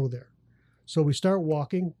 well, let's go there. So we start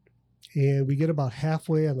walking. And we get about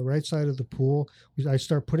halfway on the right side of the pool. I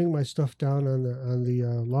start putting my stuff down on the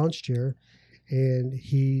lounge chair, and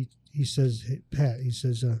he says, hey, Pat, he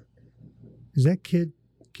says, is that kid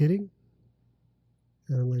kidding?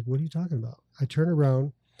 And I'm like, what are you talking about? I turn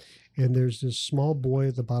around, and there's this small boy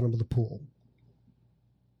at the bottom of the pool.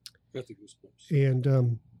 Got the goosebumps.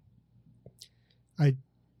 And I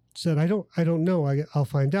said, I don't know. I'll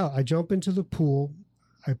find out. I jump into the pool.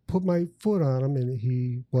 I put my foot on him, and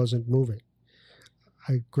he wasn't moving.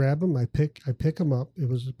 I grab him. I pick him up. It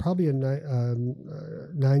was probably a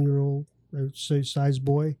 9-year-old, I would say, size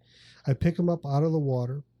boy. I pick him up out of the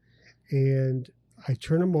water, and I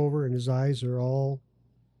turn him over, and his eyes are all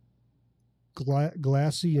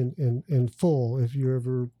glassy and full. If you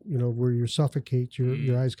ever, you know, where you suffocate,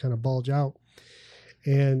 your eyes kind of bulge out.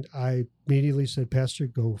 And I immediately said, Pastor,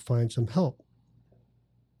 go find some help.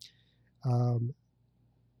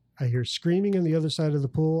 I hear screaming on the other side of the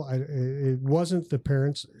pool. It wasn't the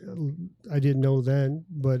parents. I didn't know then,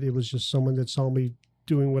 but it was just someone that saw me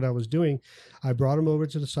doing what I was doing. I brought him over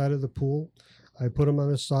to the side of the pool. I put him on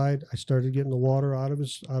his side. I started getting the water out of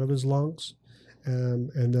his lungs.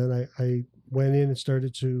 And then I went in and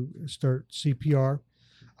started CPR.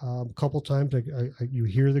 A couple times, you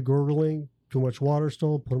hear the gurgling, too much water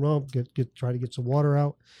still, put him up, try to get some water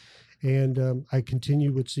out. And I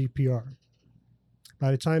continued with CPR. By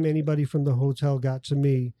the time anybody from the hotel got to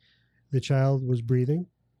me, the child was breathing.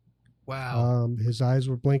 Wow. His eyes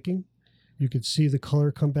were blinking. You could see the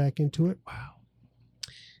color come back into it. Wow.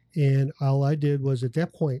 And all I did was, at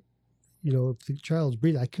that point, you know, if the child's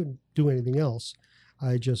breathing, I couldn't do anything else.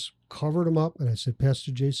 I just covered him up, and I said,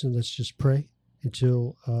 Pastor Jason, let's just pray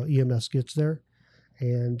until EMS gets there.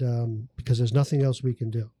 And because there's nothing else we can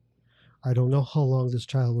do. I don't know how long this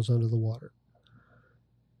child was under the water.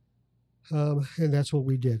 And that's what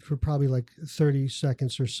we did for probably like 30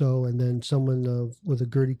 seconds or so. And then someone with a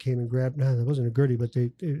Gertie came and grabbed, no, that wasn't a Gertie, but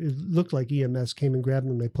it looked like EMS came and grabbed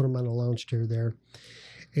him. They put him on a lounge chair there.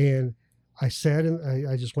 And I sat and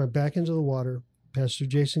I just went back into the water. Pastor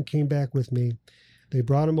Jason came back with me. They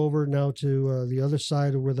brought him over now to the other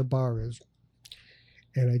side of where the bar is.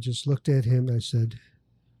 And I just looked at him. I said,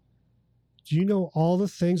 do you know all the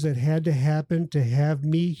things that had to happen to have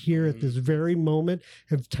me here at this very moment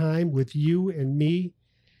of time with you and me,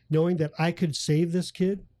 knowing that I could save this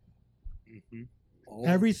kid? Mm-hmm.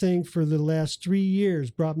 Everything for the last 3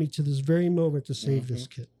 years brought me to this very moment to save this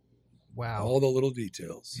kid. Wow. All the little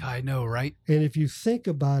details. I know, right? And if you think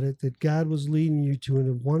about it, that God was leading you to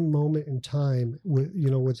in one moment in time with,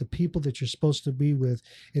 with the people that you're supposed to be with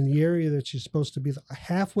in the area that you're supposed to be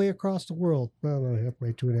halfway across the world. Well, not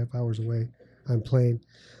halfway, 2.5 hours away on plane.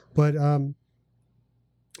 But, and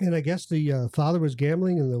I guess the father was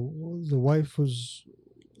gambling and the wife was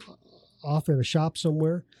off at a shop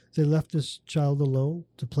somewhere. They left this child alone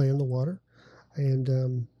to play in the water.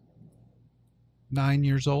 And 9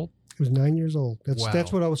 years old? He was 9 years old. That's Wow.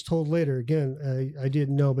 that's what I was told later. Again, I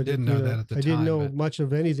didn't know, but Didn't know that at the I didn't time, know but much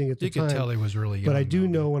of anything at the You time. could tell he was really young. But I do though.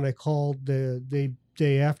 know when I called the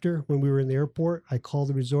day after, when we were in the airport, I called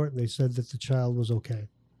the resort and they said that the child was okay.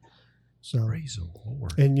 So, Praise the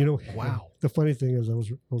Lord. and Wow. the funny thing is, I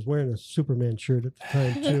was wearing a Superman shirt at the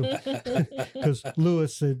time too, because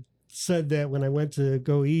Lewis had said that when I went to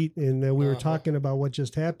go eat and we were talking about what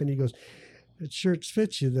just happened. He goes, "That shirt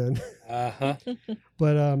fits you then."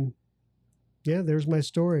 But yeah, there's my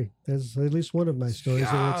story. That's at least one of my stories,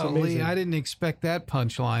 and it's Golly, amazing. I didn't expect that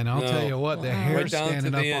punchline. I'll tell you what, the Wow. hair Right down to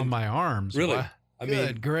standing the up end. on my arms. Really? Wow. I Good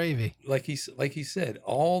mean, gravy. like he said,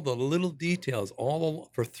 all the little details,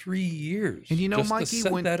 for 3 years. And just Mikey, to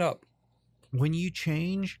set when that up. When you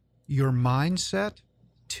change your mindset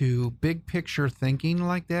to big picture thinking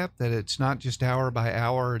like that it's not just hour by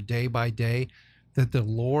hour or day by day, that the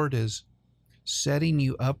Lord is setting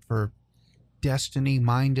you up for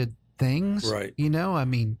destiny-minded things. Right. I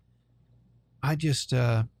mean, I just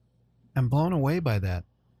I'm blown away by that.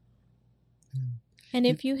 And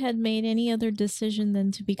if you had made any other decision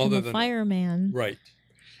than to become Other a than- fireman Right.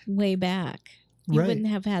 way back, you Right. wouldn't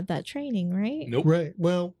have had that training, right? Nope. Right.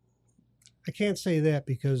 Well, I can't say that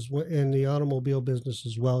because in the automobile business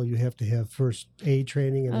as well, you have to have first aid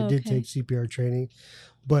training, and I did Okay. take CPR training.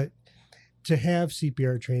 But to have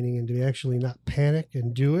CPR training and to actually not panic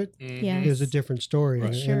and do it Yes. is a different story.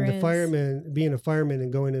 Right. And, Sure and the is. fireman, being a fireman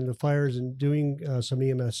and going into fires and doing some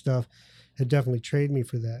EMS stuff, had definitely trained me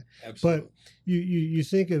for that. Absolutely. But you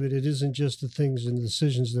think of it, it isn't just the things and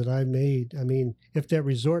decisions that I made. I mean, if that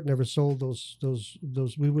resort never sold those,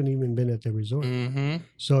 we wouldn't even been at the resort. Mm-hmm.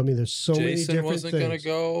 So I mean, there's so many Jason different wasn't things. going to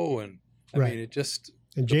go, and I Right. mean, it just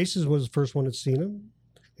And Jason was the first one that seen him.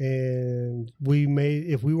 And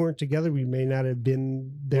if we weren't together, we may not have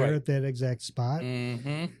been there Right. at that exact spot. you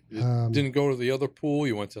didn't go to the other pool.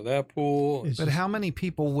 You went to that pool. It's But just- how many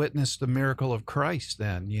people witnessed the miracle of Christ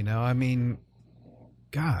then? I mean,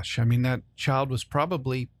 gosh, that child was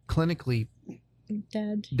probably clinically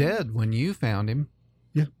Dead. dead when you found him,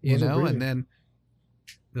 Yeah, wasn't breathing. and then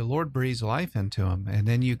the Lord breathes life into him, and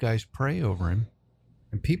then you guys pray over him.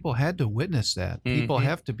 And people had to witness that. People Mhm.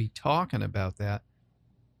 have to be talking about that.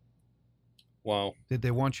 Wow. Did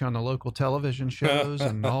they want you on the local television shows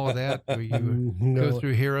and all of that? Where you no, go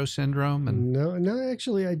through hero syndrome? And no,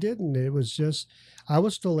 actually, I didn't. It was just I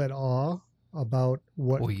was still at awe about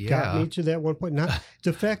what Well, got yeah. me to that one point. Not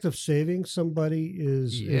the fact of saving somebody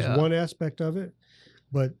is Yeah. one aspect of it,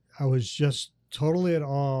 but I was just totally at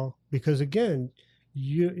awe because again,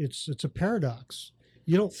 it's a paradox.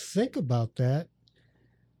 You don't think about that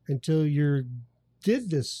until you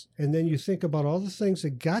did this, and then you think about all the things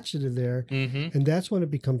that got you to there, Mm-hmm. and that's when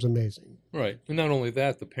it becomes amazing. Right. And not only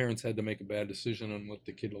that, the parents had to make a bad decision and let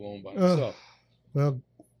the kid alone by Ugh. himself. Well,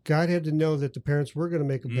 God had to know that the parents were going to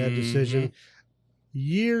make a bad decision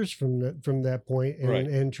years from that point, and, Right.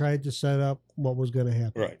 and tried to set up what was going to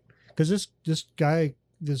happen. Right. Because this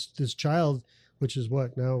child, which is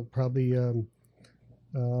what now probably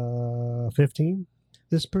 15,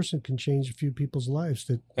 this person can change a few people's lives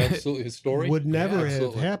that Absolutely. His story would never Yeah, have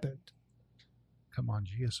absolutely. happened. come on,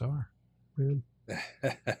 GSR. Man.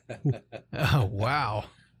 Oh, wow.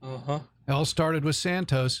 Uh-huh. It all started with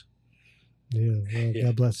Santos. Yeah, well, Yeah.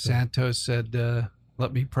 God bless them. Santos said,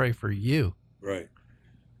 let me pray for you. Right.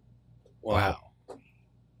 Wow.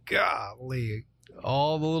 Golly.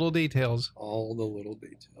 All the little details. All the little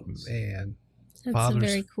details. Man. That's Father's a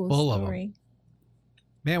very cool full of 'em. story.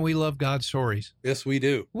 Man, we love God's stories. Yes, we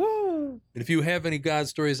do. Woo! And if you have any God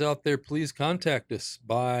stories out there, please contact us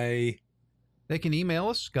by They can email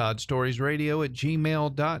us,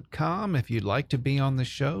 godstoriesradio@gmail.com. If you'd like to be on the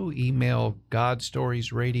show, email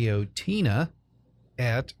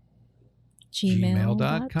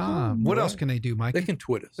godstoriesradio@gmail.com. What else can they do, Mike? they can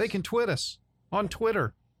tweet us. They can tweet us on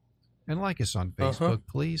Twitter and like us on Facebook, Uh-huh.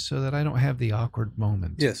 please, so that I don't have the awkward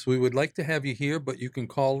moments. Yes, we would like to have you here, but you can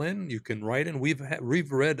call in, you can write in. We've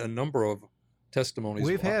read a number of testimonies.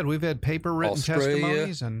 We've had paper written Australia.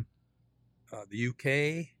 testimonies and the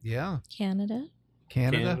UK, yeah, Canada,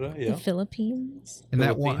 Canada. yeah. the Philippines. And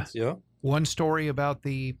that one, Philippines, yeah. one story about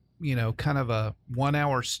the, kind of a 1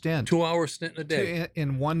 hour stint. 2 hour stint in a day.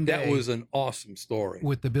 In one day. That was an awesome story.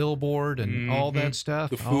 With the billboard and all that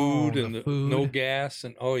stuff. The food and the food. No gas.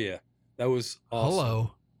 And that was awesome.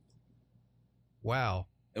 Hello. Wow.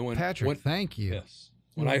 And Patrick, thank you. Yes.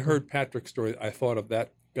 When I heard Patrick's story, I thought of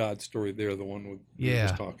that God story there, the one we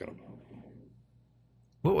was talking about.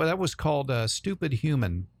 Well, that was called Stupid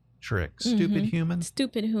Human Trick. Stupid Human?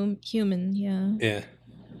 Stupid Human, yeah. Yeah.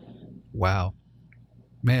 Wow.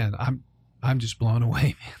 Man, I'm just blown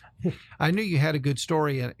away, man. I knew you had a good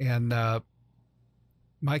story, and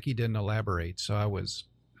Mikey didn't elaborate, so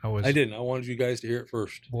I didn't. I wanted you guys to hear it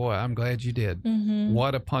first. Boy, I'm glad you did. Mm-hmm.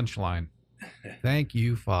 What a punchline. Thank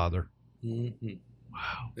you, Father. Mm-hmm.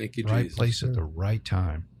 Wow. Thank you, right Jesus. place at the right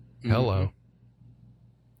time. Hello.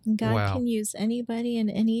 God can use anybody and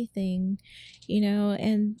anything,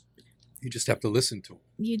 and you just have to listen to him.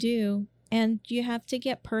 You do. And you have to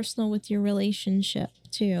get personal with your relationship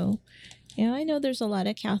too. I know there's a lot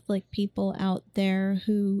of Catholic people out there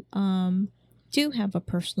who do have a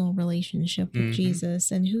personal relationship with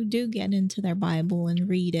Jesus and who do get into their Bible and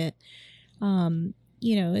read it.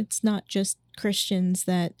 It's not just Christians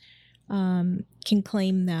that can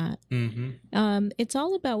claim that. It's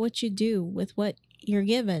all about what you do with what you're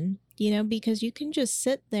given, because you can just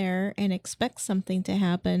sit there and expect something to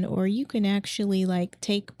happen, or you can actually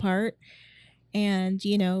take part and,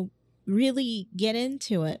 really get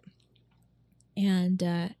into it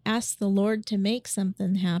and ask the Lord to make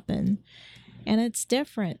something happen. And it's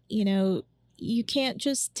different. You can't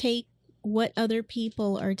just take what other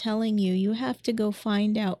people are telling you. You have to go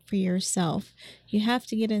find out for yourself. You have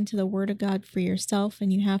to get into the Word of God for yourself,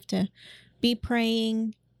 and you have to be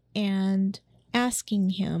praying and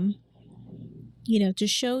asking Him, to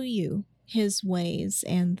show you His ways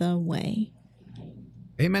and the way.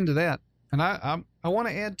 Amen to that. And I want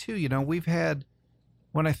to add too, we've had,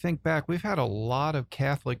 when I think back, we've had a lot of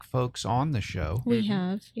Catholic folks on the show. We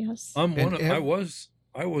have, yes. I was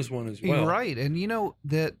one as well. Right. And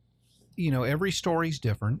that, every story's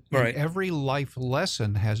different. Right. And every life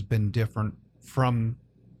lesson has been different from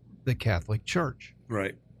the Catholic Church.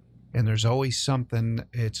 Right. And there's always something,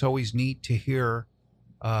 it's always neat to hear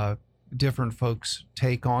different folks'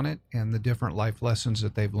 take on it and the different life lessons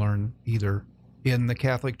that they've learned either in the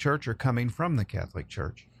Catholic Church or coming from the Catholic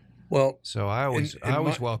Church. Well, so I always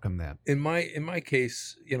welcome that. In my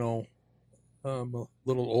case, I'm a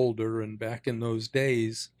little older, and back in those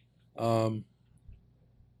days, when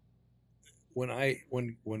I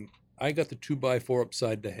got the 2x4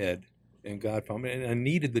 upside the head, and God found me, and I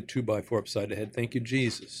needed the 2x4 upside the head. Thank you,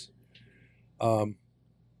 Jesus.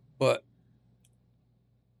 But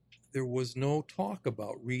there was no talk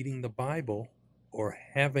about reading the Bible or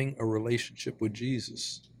having a relationship with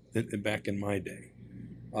Jesus back in my day.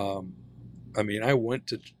 I went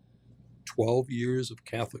to 12 years of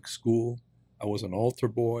Catholic school. I was an altar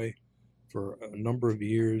boy for a number of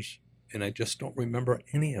years, and I just don't remember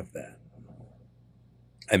any of that.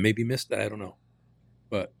 I maybe missed that, I don't know.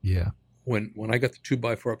 But yeah, when I got the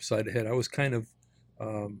 2x4 upside the head, I was kind of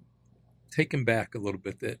taken back a little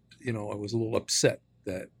bit that, I was a little upset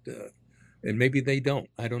that, and maybe they don't,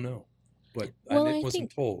 I don't know. But I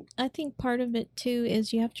wasn't told. I think part of it, too,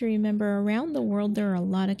 is you have to remember around the world there are a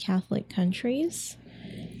lot of Catholic countries.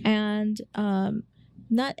 And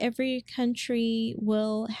not every country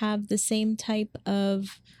will have the same type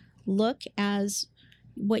of look as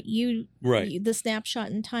what the snapshot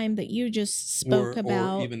in time that you just spoke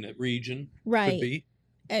about. Or even the region could be.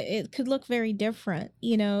 It could look very different.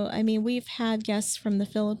 We've had guests from the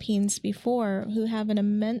Philippines before who have an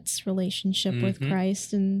immense relationship with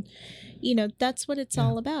Christ. And, that's what it's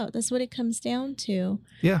all about. That's what it comes down to.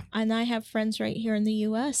 Yeah. And I have friends right here in the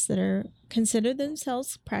U.S. that consider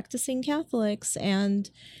themselves practicing Catholics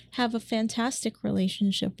and have a fantastic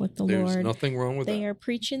relationship with the Lord. There's nothing wrong with that. They are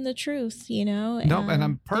preaching the truth, No, and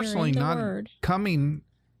I'm personally not coming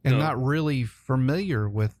and not really familiar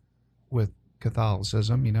with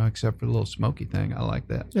Catholicism, except for the little smoky thing. I like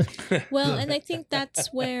that. Well, and I think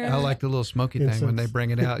that's where I like the little smoky thing when they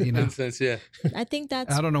bring it out, Incense, yeah. I think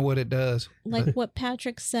that's I don't know what it does. Like what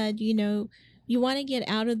Patrick said, you want to get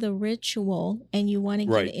out of the ritual and you want to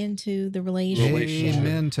get into the relationship.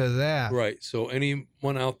 Amen to that. Right. So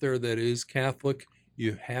anyone out there that is Catholic,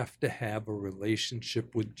 you have to have a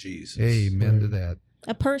relationship with Jesus. Amen to that.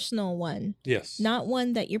 A personal one. Yes. Not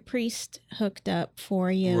one that your priest hooked up for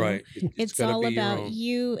you. Right. It's all about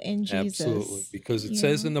you and Jesus. Absolutely. Because it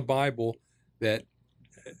says in the Bible that,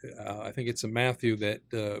 I think it's in Matthew,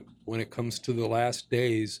 that when it comes to the last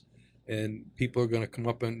days and people are going to come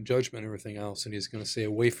up in judgment and everything else, and he's going to say,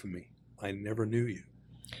 away from me, I never knew you.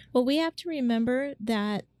 Well, we have to remember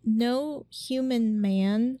that no human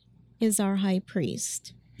man is our high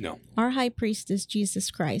priest. No. Our high priest is Jesus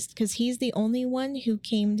Christ, because he's the only one who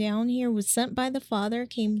came down here, was sent by the Father,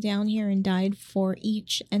 came down here and died for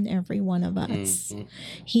each and every one of us. Mm-hmm.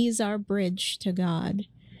 He's our bridge to God.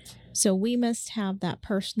 So we must have that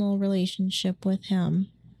personal relationship with him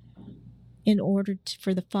in order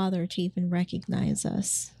for the Father to even recognize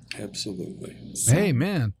us. Absolutely. So,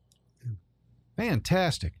 amen.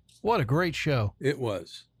 Fantastic. What a great show. It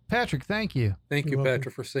was. Patrick, thank you. Thank you,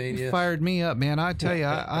 Patrick, for saying yes. Fired me up, man. I tell you,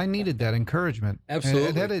 I needed that encouragement.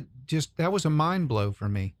 Absolutely. That was a mind blow for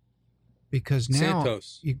me, because now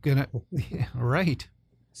Santos. You're gonna, yeah, right?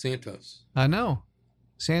 Santos. I know.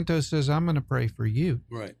 Santos says, I'm going to pray for you.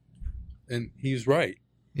 Right. And he's right.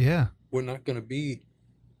 Yeah. We're not going to be.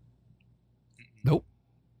 Nope.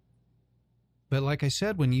 But like I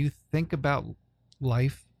said, when you think about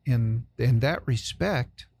life in that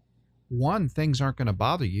respect, one, things aren't going to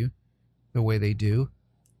bother you the way they do.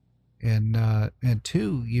 And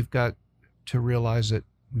two, you've got to realize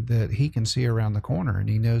that he can see around the corner and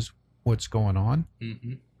he knows what's going on.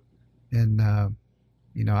 Mm-hmm. And,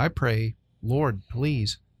 I pray, Lord,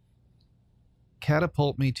 please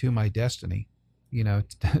catapult me to my destiny.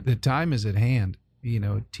 The time is at hand.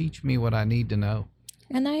 Teach me what I need to know.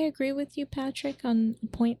 And I agree with you, Patrick, on the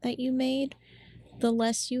point that you made. The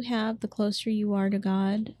less you have, the closer you are to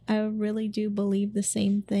God. I really do believe the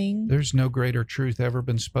same thing. There's no greater truth ever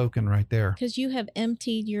been spoken right there. Because you have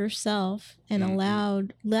emptied yourself and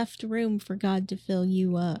left room for God to fill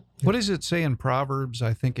you up. What does it say in Proverbs?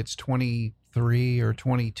 I think it's 23 or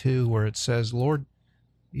 22, where it says, Lord,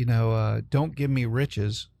 don't give me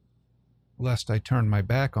riches lest I turn my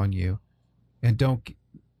back on you. And don't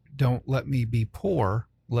let me be poor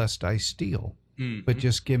lest I steal. Mm-hmm. But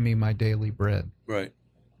just give me my daily bread. Right.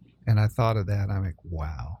 And I thought of that. I'm like,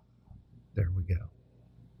 wow, there we go.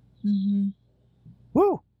 Mm-hmm.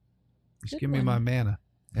 Woo! Just give me my manna.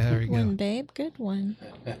 There you go. Good one, babe. Good one.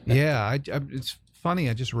 Yeah, it's funny.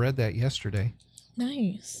 I just read that yesterday.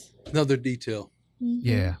 Nice. Another detail. Mm-hmm.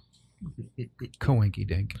 Yeah. Coinky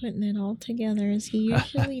dink. Putting it all together as he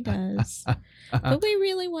usually does. But we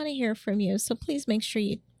really want to hear from you. So please make sure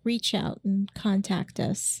you reach out and contact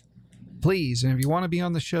us. Please. And if you want to be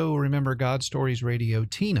on the show, remember God Stories Radio,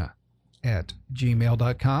 Tina at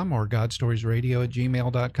gmail.com or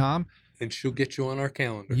godstoriesradio@gmail.com. And she'll get you on our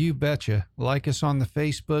calendar. You betcha. Like us on the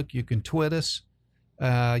Facebook. You can tweet us.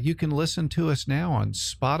 You can listen to us now on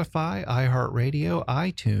Spotify, iHeartRadio,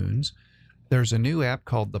 iTunes. There's a new app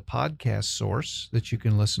called the Podcast Source that you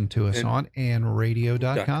can listen to us on, and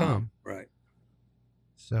radio.com. Right.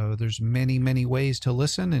 So there's many, many ways to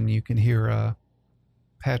listen, and you can hear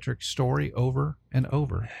Patrick's story over and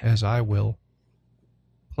over, as I will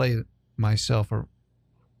play myself a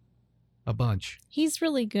bunch. He's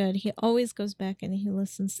really good. He always goes back and he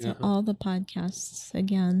listens to all the podcasts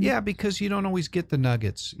again. Yeah, because you don't always get the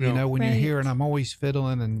nuggets. No. When you're here, and I'm always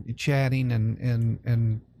fiddling and chatting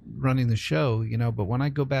and running the show, but when I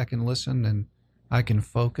go back and listen and I can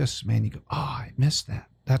focus, man, you go, oh, I missed that.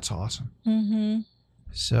 That's awesome. Mm-hmm.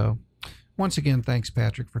 So once again, thanks,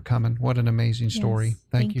 Patrick, for coming. What an amazing story. Yes,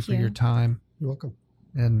 thank you for your time. You're welcome.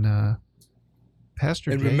 And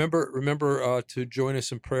Pastor and Jay, remember to join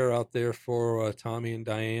us in prayer out there for Tommy and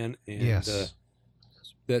Diane, and yes.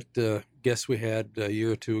 That guest we had a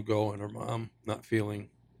year or two ago, and her mom not feeling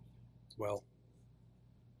well.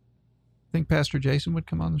 Think Pastor Jason would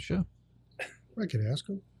come on the show? I could ask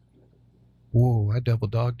him. Whoa, I double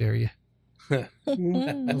dog dare you.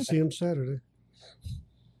 I'll see him Saturday.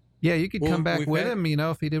 Yeah, you could come back with him,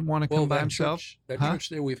 if he didn't want to come by himself. Church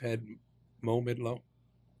there, we've had Mo Midlow.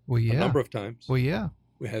 Well, yeah. A number of times. Well, yeah.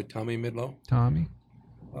 We had Tommy Midlow. Tommy.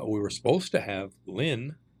 We were supposed to have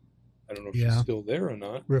Lynn. I don't know if she's still there or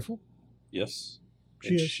not. Riffle? Yes.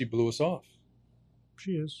 She blew us off.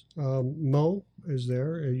 She is. Mo is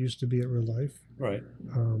there. It used to be at Real Life. Right.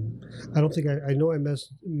 I don't think I know I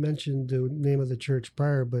mentioned the name of the church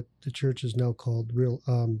prior, but the church is now called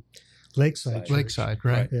Lakeside Church. Lakeside,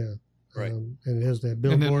 right. Yeah. Right. And it has that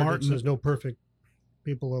billboard that says no perfect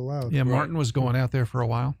people allowed. Yeah, Martin was going out there for a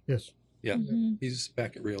while. Yes. Yeah. Mm-hmm. He's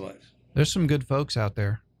back at Real Life. There's some good folks out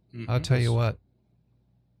there. Mm-hmm. I'll tell you what.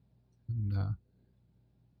 And,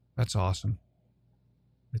 that's awesome.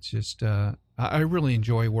 It's just, I really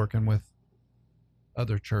enjoy working with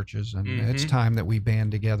other churches, and it's time that we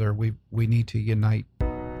band together. We need to unite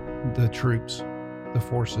the troops, the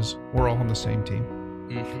forces. We're all on the same team.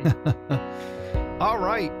 Mm-hmm. All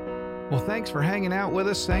right. Well, thanks for hanging out with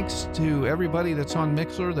us. Thanks to everybody that's on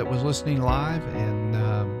Mixlr that was listening live. And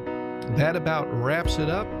that about wraps it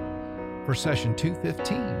up. For session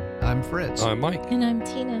 215, I'm Fritz. I'm Mike. And I'm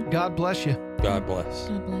Tina. God bless you. God bless.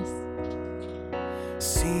 God bless.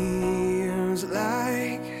 Seems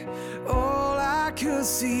like all I could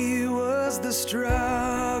see was the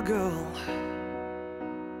struggle.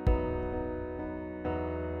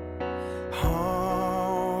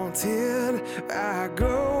 Haunted by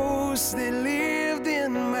ghosts that lived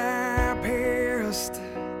in my past.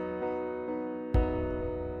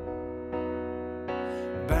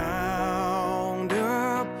 Bound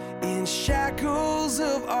up in shackles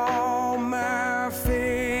of all my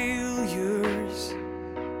failures.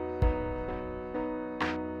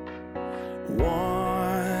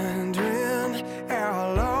 Wondering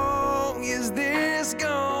how long is this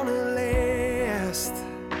gonna last?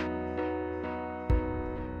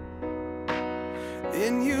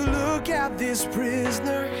 Then you look at this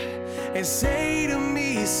prisoner and say to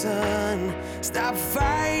me, son, stop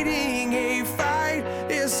fighting a fight,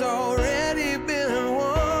 it's already been won.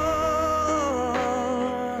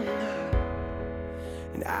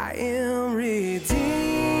 And I am redeemed.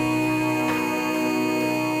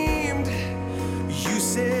 You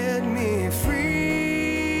set me free.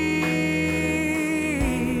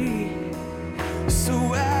 So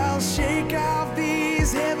I'll shake off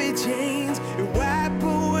these heavy chains and wipe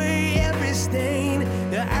away every stain.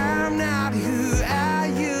 Now I'm not who I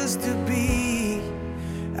used to be.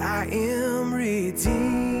 I am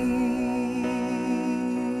redeemed.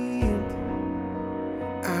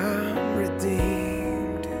 I'm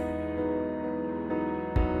redeemed.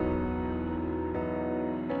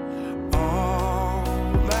 All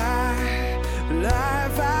my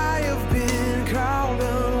life I have been called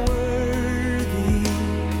unworthy,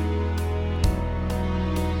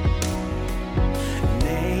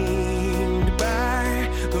 named by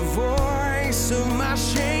the voice of my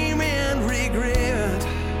shame and regret.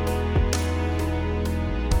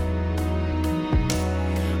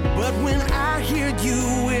 But when I hear you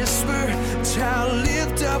whisper, child,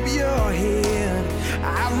 lift up your head,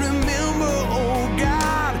 I remember, oh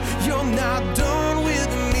God, you're not done with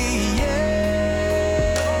me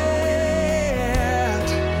yet.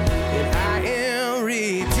 And I am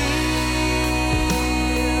redeemed.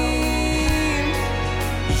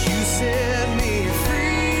 You set me free.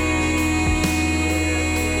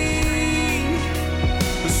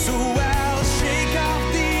 So I'll shake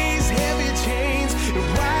off these heavy chains and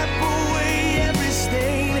wipe away every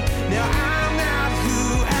stain. Now I'm not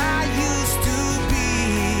who I used to be,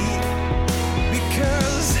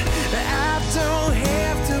 because I don't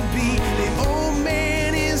have to be the old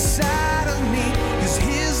man inside of me, 'cause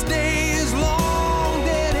his day is long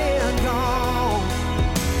dead and gone.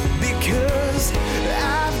 Because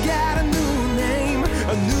I've got a new name,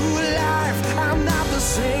 a new life, I'm not the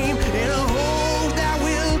same, and a hope that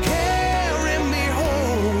will carry me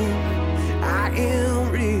home. I am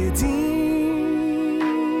redeemed.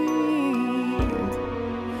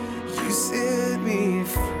 You set me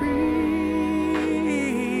free.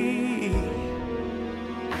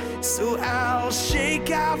 So I'll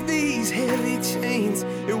shake off these heavy chains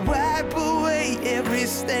and wipe away every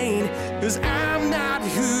stain, 'cause I'm not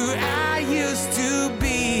who I used to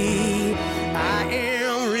be. I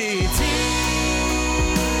am redeemed.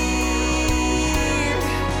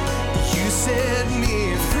 You set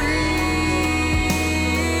me free.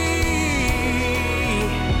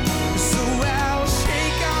 So I'll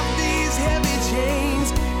shake off these heavy chains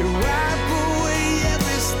and wipe away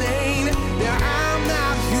every stain. Now I'm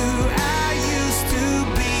not who I used to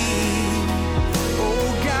be. Oh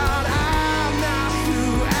God, I'm not who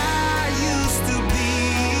I used to be.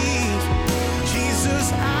 Jesus,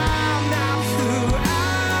 I'm not who I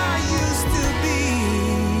used to be.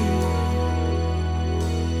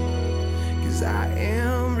 'Cause I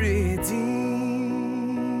am redeemed.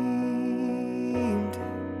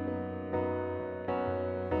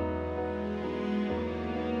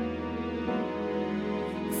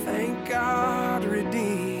 Thank God,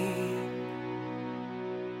 redeemed.